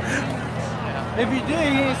 If he did,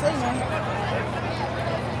 he ain't say nothing.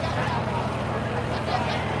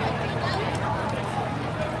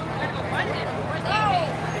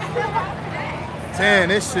 Damn,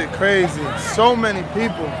 this shit crazy. So many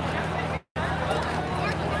people.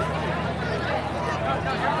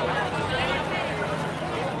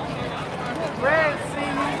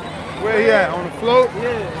 Where he at? On the float?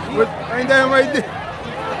 Yeah. Ain't that him right there?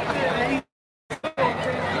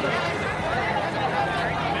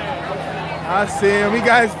 I see him. He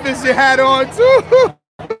got his fishing hat on too.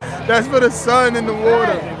 That's for the sun in the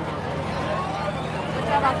water.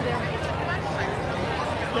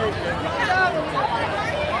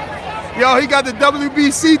 Yo, he got the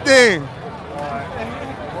WBC thing.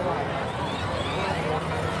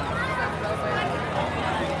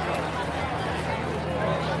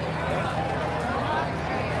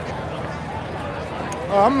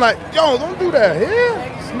 Oh, I'm like, yo, don't do that here.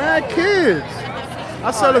 It's mad kids.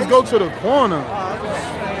 I said let's go to the corner.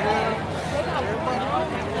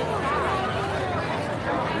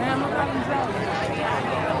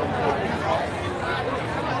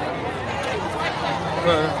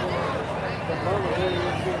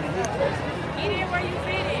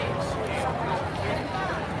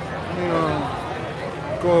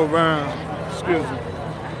 Go around. Excuse me.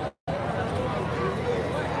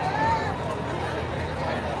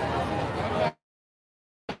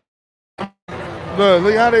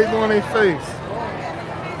 Look how they doing their face.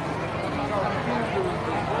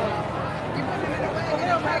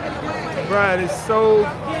 Bruh, there's so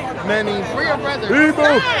many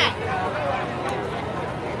people.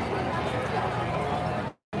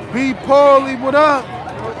 B. Paulie, what up?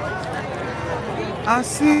 I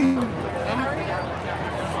see you.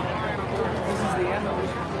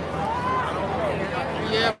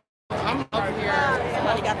 Yeah, I'm up here.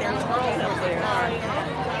 Somebody got their scrolls up there.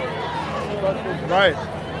 Right.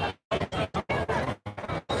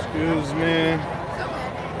 Excuse me.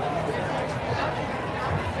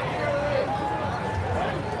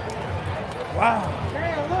 Wow.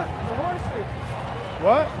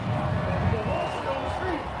 What?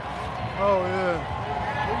 Oh, yeah.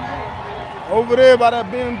 Over there by that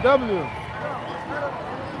BMW.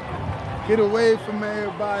 Get away from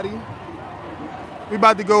everybody. We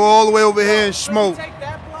about to go all the way over here and smoke. Take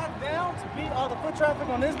that block down to beat all the foot traffic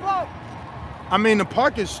on this block? I mean, the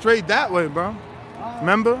park is straight that way, bro.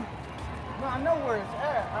 Remember? No, I know where it's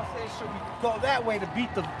at. I said, should we go that way to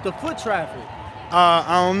beat the foot traffic?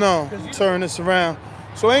 I don't know. Turn this around.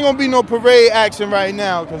 So ain't gonna be no parade action right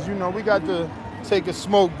now, because you know we got to take a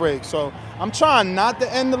smoke break. So I'm trying not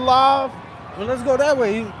to end the live. Well, let's go that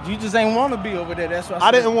way. You just ain't want to be over there. That's what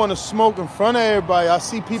I didn't want to smoke in front of everybody. I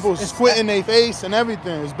see people squinting their face and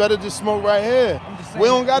everything. It's better to smoke right here. We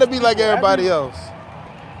don't gotta be like everybody else.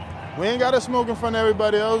 We ain't gotta smoke in front of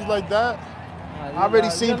everybody else like that. I already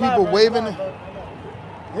seen people waving.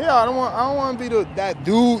 Yeah, I don't want to be that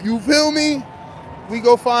dude. You feel me? We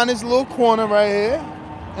go find this little corner right here,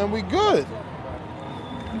 and we good.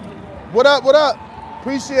 What up? What up?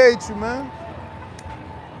 Appreciate you, man.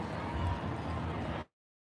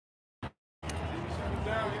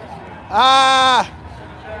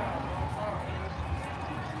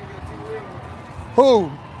 Who?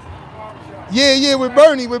 Yeah, with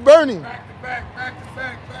Bernie.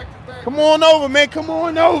 Come on over, man. Come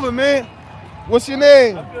on over, man. What's your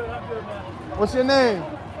name? What's your name?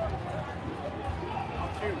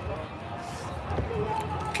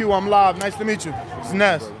 Q, I'm live. Nice to meet you. It's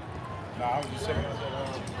Ness. Nah, I was just checking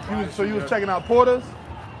out. So you was checking out Porter's?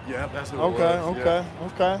 Yeah, that's who it Okay. was. Yeah.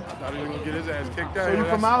 Okay. I thought he was gonna get his ass kicked out. So you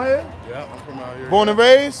from out here? Yeah, I'm from out here. Born and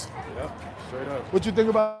raised? Yep, straight up. What you think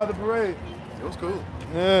about the parade? It was cool.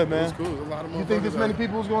 Yeah, man. It was cool. There's a lot of You think this motherfuckers many out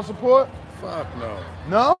people was gonna support? Fuck no.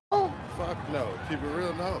 No? Fuck no. Keep it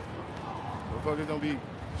real, no. Motherfuckers don't be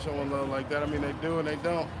showing love like that. I mean, they do and they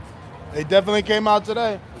don't. They definitely came out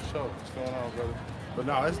today. For sure. What's going on, brother? But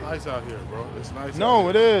no, it's nice out here, bro. It's nice. No,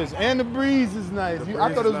 out it here. is. And the breeze is nice. The I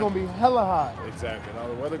breeze thought it is was gonna be nice. hella hot. Exactly. Now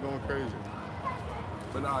the weather going crazy.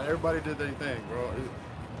 But no, everybody did their thing, bro.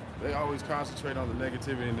 They always concentrate on the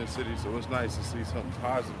negativity in this city, so it's nice to see something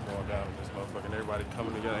positive going down in this motherfucker and everybody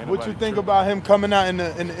coming together. Ain't What you nobody think tripping. about him coming out in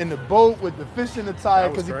the boat with the fish in the tire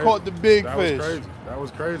That was because he crazy. caught the big That fish? was crazy. That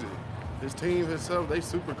was crazy. His team himself, they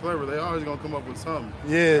super clever. They always gonna come up with something.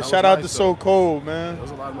 Yeah, That shout was out nice, to though. So Cold, man. There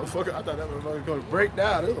was a lot of motherfuckers. I thought that motherfucker was gonna break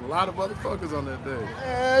down. There was a lot of motherfuckers on that day.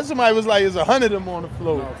 Yeah, somebody was like, there's 100 of them on the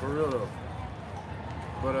floor. No, for real though.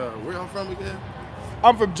 But where y'all from again?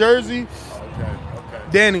 I'm from Jersey. Okay.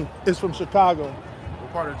 Danny is from Chicago.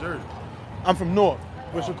 What part of Jersey? I'm from North.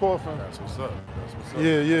 Where's your call from? That's what's up. That's what's up.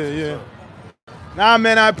 Yeah. Nah,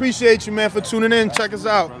 man, I appreciate you, man, for tuning in. Check us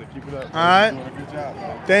out. Brother, keep it up. All right. You're doing a good job,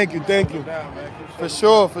 man. Thank you. Hold down, man.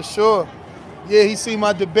 Keep For sure. Yeah, he seen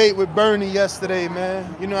my debate with Bernie yesterday,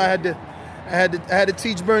 man. You know, I had to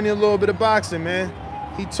teach Bernie a little bit of boxing, man.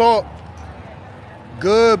 He taught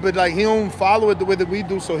good, but like he don't follow it the way that we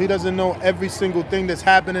do, so he doesn't know every single thing that's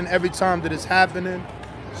happening every time that it's happening.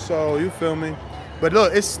 So you feel me? But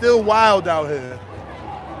look, it's still wild out here.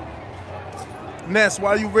 Ness,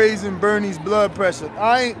 why you raising Bernie's blood pressure?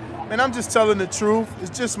 I'm just telling the truth. It's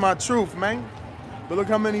just my truth, man. But look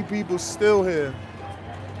how many people still here.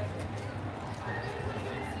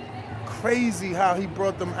 Crazy how he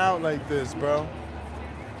brought them out like this, bro.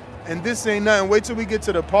 And this ain't nothing. Wait till we get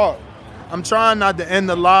to the park. I'm trying not to end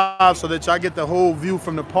the live so that y'all get the whole view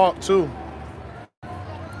from the park too.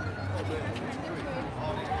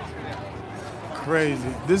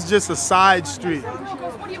 Crazy. This is just a side street.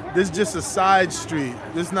 This is just a side street.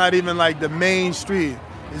 This is not even like the main street.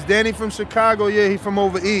 Is Danny from Chicago? Yeah, he from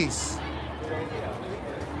over east.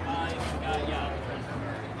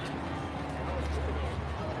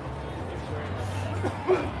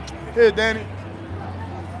 Here, Danny.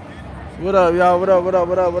 What up, y'all?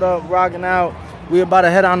 What up? Rocking out. We about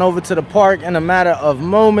to head on over to the park in a matter of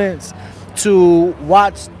moments to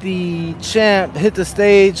watch the champ hit the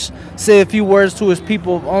stage, say a few words to his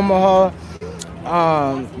people of Omaha.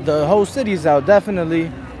 The whole city is out,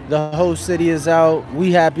 definitely. The whole city is out.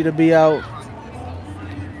 We happy to be out.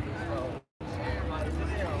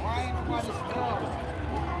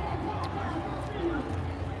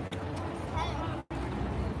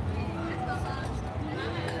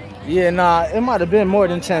 Yeah, nah, it might have been more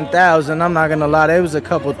than 10,000. I'm not gonna lie, there was a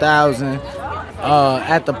couple thousand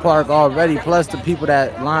at the park already, plus the people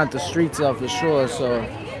that lined the streets up for sure. So,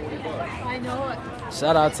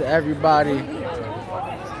 shout out to everybody.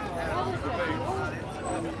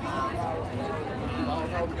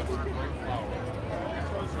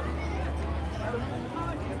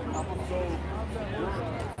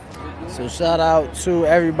 So shout out to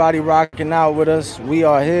everybody rocking out with us. We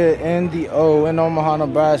are here in the O in Omaha,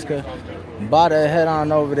 Nebraska. About to head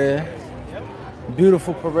on over there.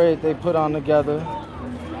 Beautiful parade they put on together.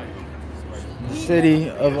 The city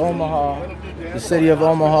of Omaha. The city of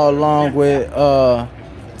Omaha along with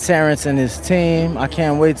Terence and his team. I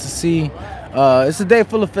can't wait to see. It's a day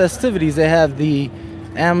full of festivities. They have the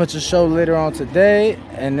amateur show later on today,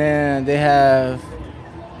 and then they have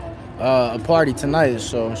a party tonight,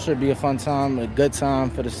 so it should be a fun time, a good time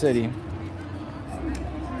for the city.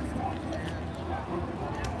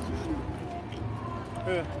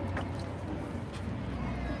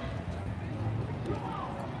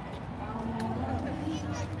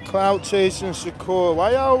 Cloud chasing Shakur.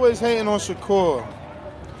 Why y'all always hating on Shakur?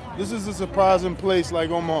 This is a surprising place like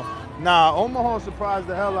Omaha. Nah, Omaha surprised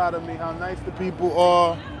the hell out of me. How nice the people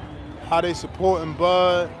are, how they supporting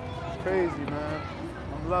Bud. It's crazy, man.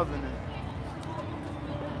 I'm loving it.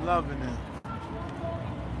 Loving it.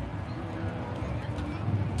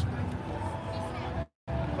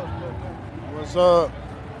 What's up?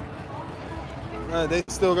 Man, they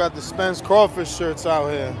still got the Spence Crawford shirts out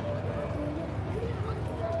here.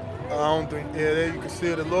 I don't think, yeah, there you can see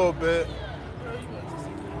it a little bit.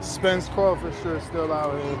 Spence Crawford shirt still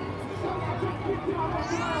out here.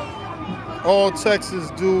 All Texas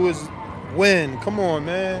do is win. Come on,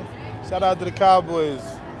 man. Shout out to the Cowboys,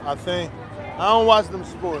 I think. I don't watch them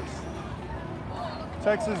sports.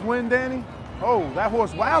 Texas win, Danny? Oh, that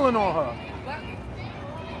horse wilding on her.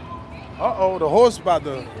 Uh-oh, the horse about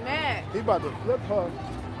to, he about to flip her.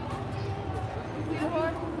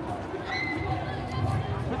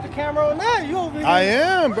 Put the camera on that, you over here. I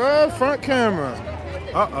am, bro, front camera.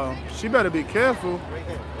 Uh-oh, she better be careful.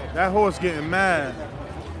 That horse getting mad.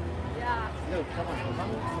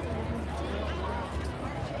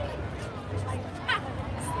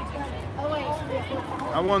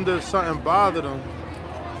 I wonder if something bothered him.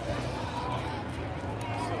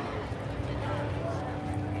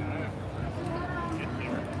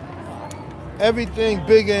 Everything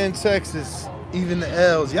bigger in Texas, even the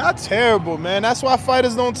L's. Y'all terrible, man. That's why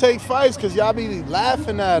fighters don't take fights, because y'all be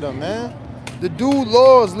laughing at them, man. The dude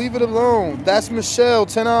laws, leave it alone. That's Michelle,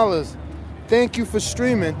 $10. Thank you for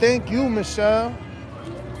streaming. Thank you, Michelle.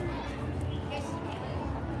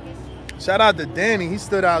 Shout out to Danny. He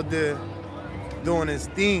stood out there doing his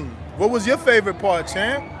thing. What was your favorite part,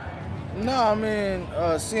 champ? No, I mean,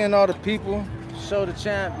 seeing all the people show the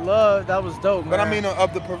champ love, that was dope, man. But I mean,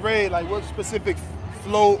 of the parade, like what specific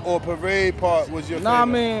float or parade part was your favorite? No, I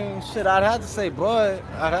mean, shit, I'd have to say Bud.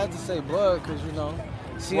 I'd have to say Bud, because, you know,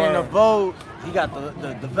 seeing the boat, he got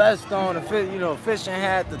the vest on, the fishing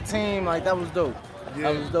hat, the team, like, that was dope.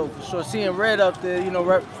 Yeah. That was dope, for sure. Seeing Red up there, you know,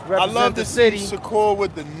 represent I love the to city. see Shakur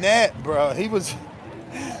with the net, bro.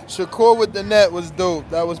 Shakur with the net was dope.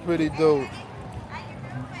 That was pretty dope.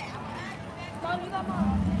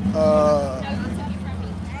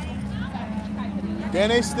 Then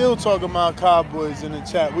they still talking about Cowboys in the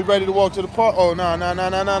chat. We ready to walk to the park? Oh, no.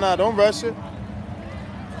 Don't rush it.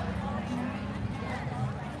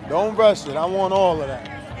 Don't rush it. I want all of that.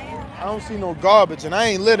 I don't see no garbage, and I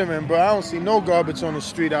ain't littering, bro. I don't see no garbage on the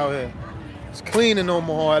street out here. It's clean in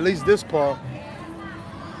Omaha, at least this part.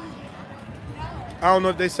 I don't know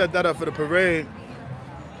if they set that up for the parade.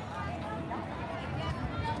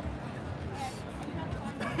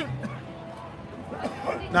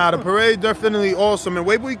 Nah, the parade definitely awesome. And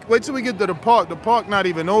wait till we get to the park. The park not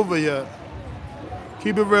even over yet.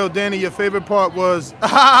 Keep it real, Danny. Your favorite part was,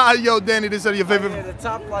 yo, Danny, they said your favorite. Yeah, the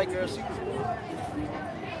top flight girl, she.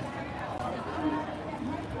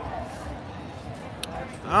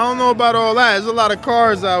 I don't know about all that. There's a lot of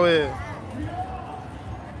cars out here.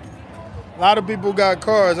 A lot of people got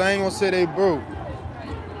cars. I ain't gonna say they broke.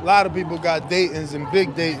 A lot of people got Daytons and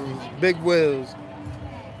big Daytons, big wheels.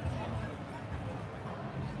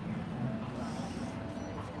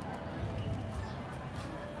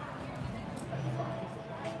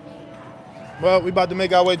 Well, we about to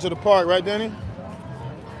make our way to the park, right, Danny?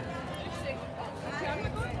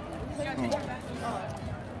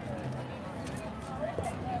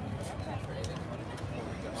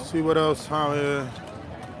 See what else out here.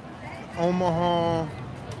 Omaha,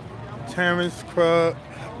 Terence,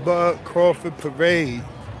 Bud Crawford Parade.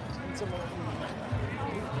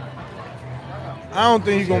 I don't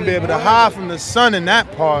think you're gonna be able to hide from the sun in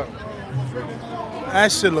that park.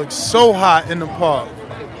 That shit looks so hot in the park.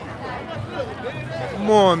 Come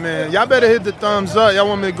on, man. Y'all better hit the thumbs up. Y'all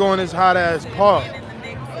want me to go in this hot ass park.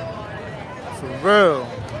 For real.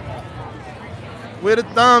 Where the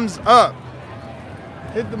thumbs up?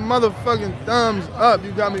 Hit the motherfucking thumbs up.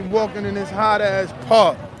 You got me walking in this hot ass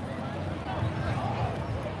park.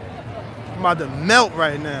 I'm about to melt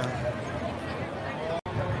right now.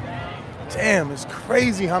 Damn, it's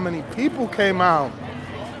crazy how many people came out.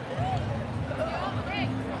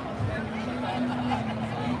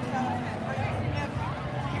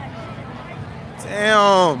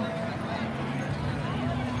 Damn.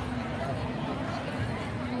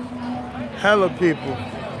 Hella people.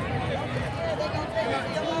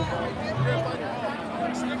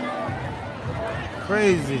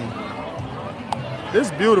 Crazy. This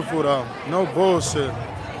beautiful though. No bullshit.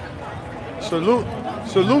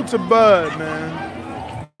 Salute to Bud,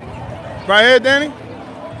 man. Right here, Danny?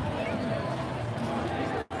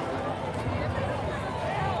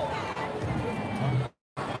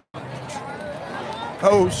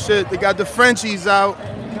 Oh shit, they got the Frenchies out.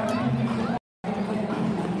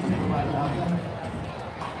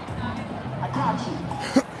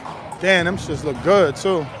 Damn, them shits look good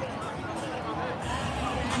too.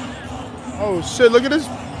 Oh shit, look at this.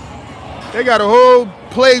 They got a whole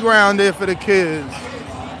playground there for the kids.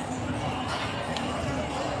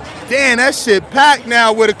 Damn, that shit packed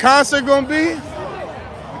now. Where the concert gonna be?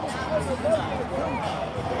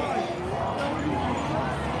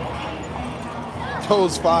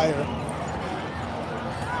 Toes fire.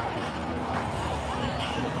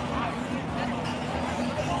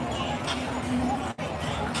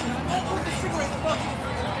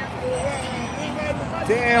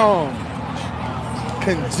 Damn.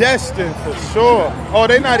 Congestion for sure. Oh,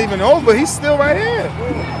 they're not even over. He's still right here.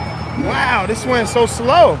 Wow, this went so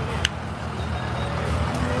slow.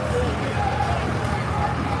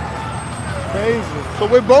 Crazy. So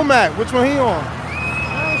where Bomac? Which one he on?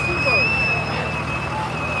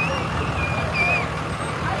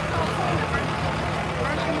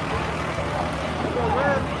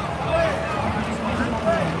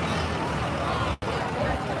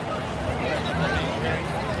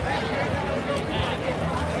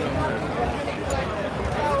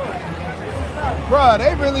 Bruh,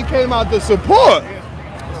 they really came out to support.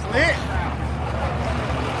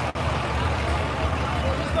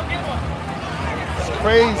 It's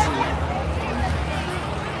crazy.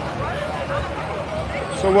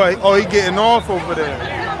 So what? Oh, he getting off over there.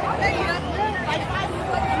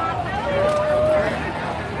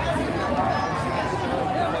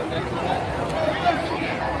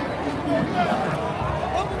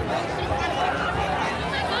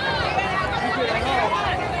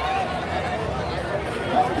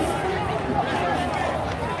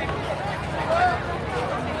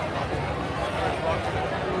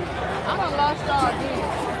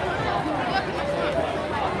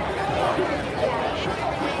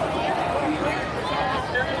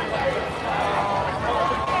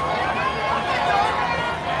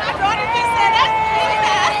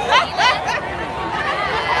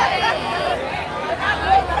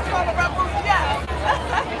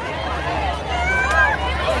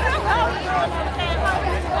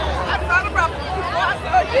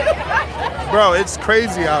 Bro, it's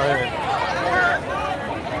crazy out here.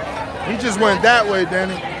 He just went that way,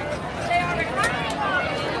 Danny.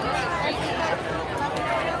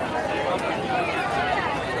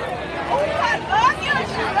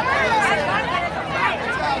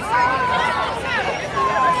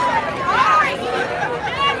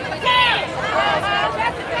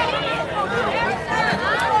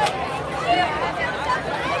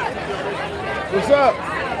 What's up?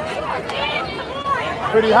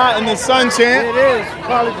 Pretty hot in the sun, Champ. It is.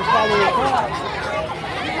 Probably just follow the car.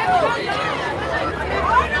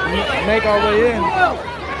 Make our way in.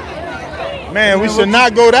 Man, we should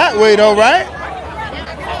not go that way though, right?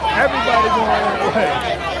 Everybody going that way.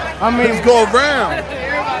 I mean, let's go around.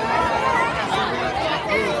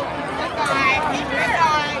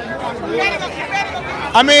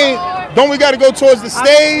 I mean, don't we got to go towards the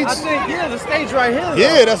stage? I think, yeah, the stage right here.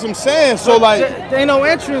 Yeah, that's what I'm saying. So like, there ain't no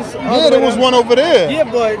entrance. Yeah, there was one over there. Yeah,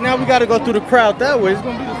 but now we got to go through the crowd that way. It's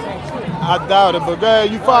gonna be the same shit. I doubt it, but go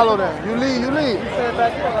ahead, you follow them. You lead. You lead.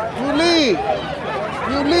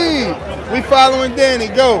 You lead. We following Danny.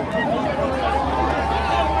 Go.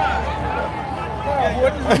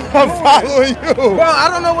 I'm following you. Bro, I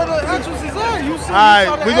don't know where the entrance is at. You see? All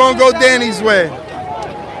right, we're gonna go Danny's way.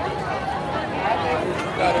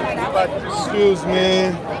 Excuse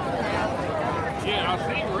me.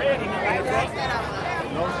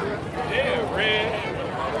 Yeah, red.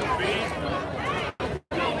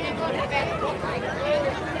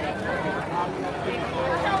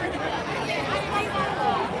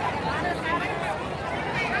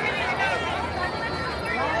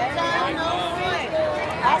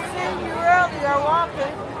 I seen you earlier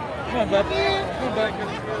walking. Come on, back. Come on, back.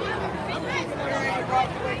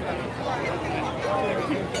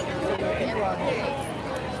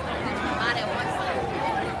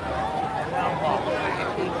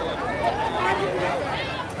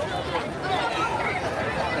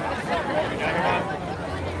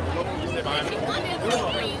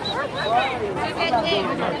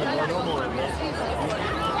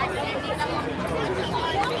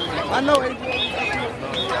 I know.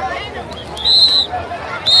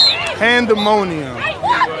 Pandemonium.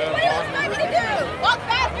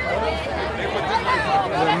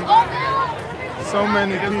 So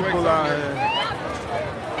many people out here.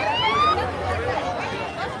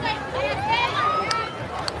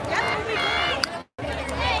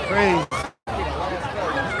 Crazy.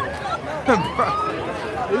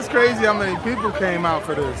 It's crazy how many people came out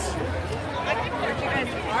for this.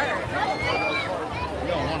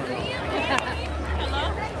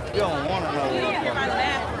 You don't want to know.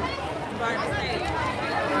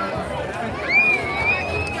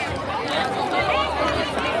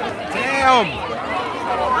 Damn!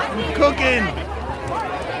 I'm cooking!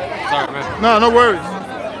 Sorry, man. No, no worries.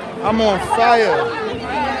 I'm on fire.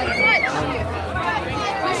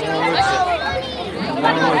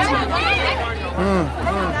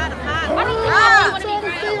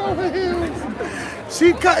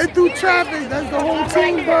 She cutting through traffic. That's the whole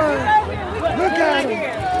team bird. Look at him.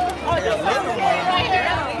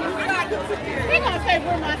 He gonna say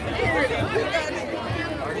we're my security.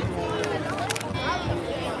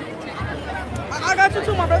 I got you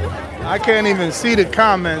too, my brother. I can't even see the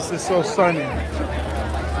comments. It's so sunny.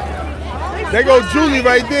 There goes Julie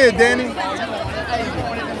right there, Danny.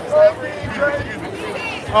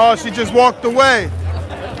 Oh, she just walked away.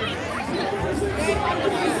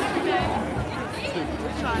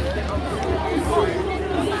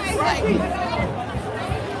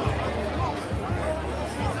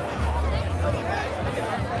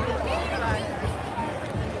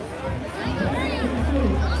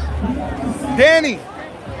 Danny,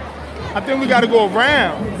 I think we got to go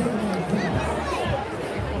around.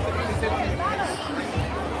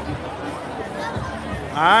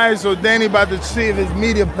 All right, so Danny about to see if his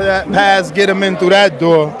media pass get him in through that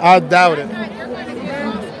door. I doubt it.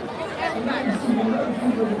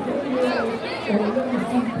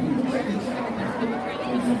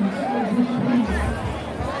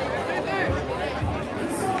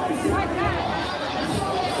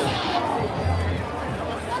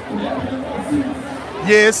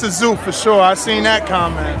 Yeah, it's a zoo for sure. I seen that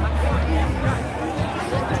comment.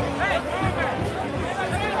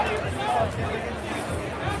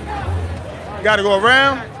 Got to go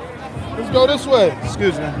around? Let's go this way.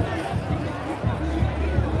 Excuse me.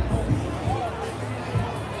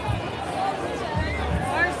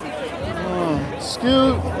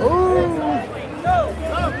 Excuse. Ooh.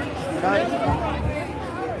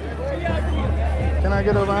 Can I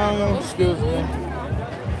get around? Excuse me.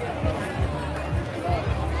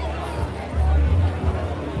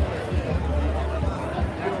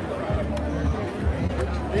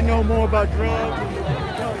 They know more about drugs.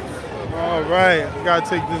 All right, we gotta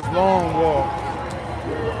take this long walk.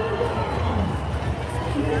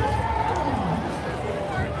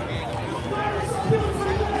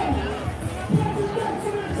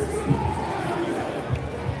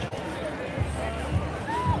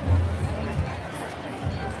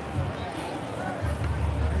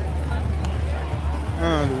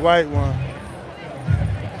 The white one.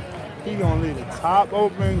 He gonna leave the top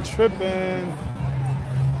open, tripping.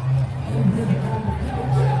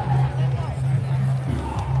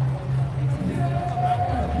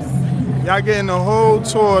 Y'all getting the whole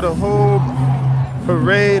tour, the whole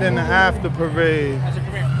parade and the after parade.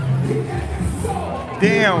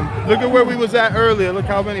 Damn, look at where we was at earlier. Look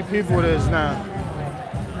how many people it is now.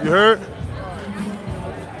 You heard?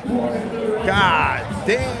 God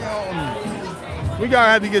damn. We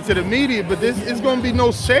gotta have to get to the media, but this is gonna be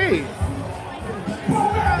no shade.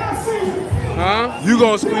 Huh? You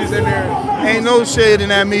gonna squeeze in there? Ain't no shade in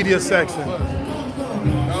that media section.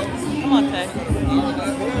 Come on, Tay.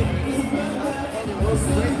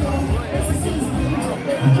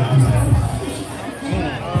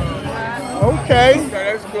 Okay.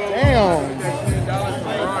 That's cool. Damn.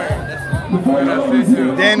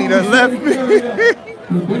 Danny done left me.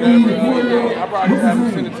 I probably have to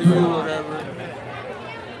send it to you or whatever.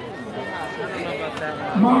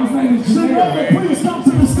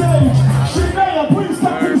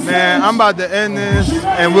 Man, I'm about to end this,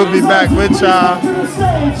 and we'll be back with y'all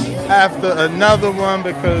after another one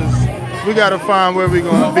because we gotta find where we're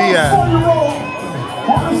gonna be at.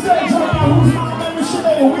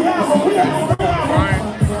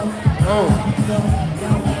 Oh,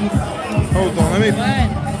 hold on, let me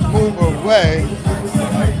move away.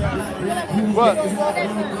 But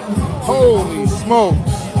holy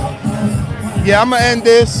smokes! Yeah, I'm gonna end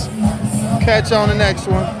this. Catch you on the next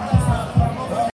one.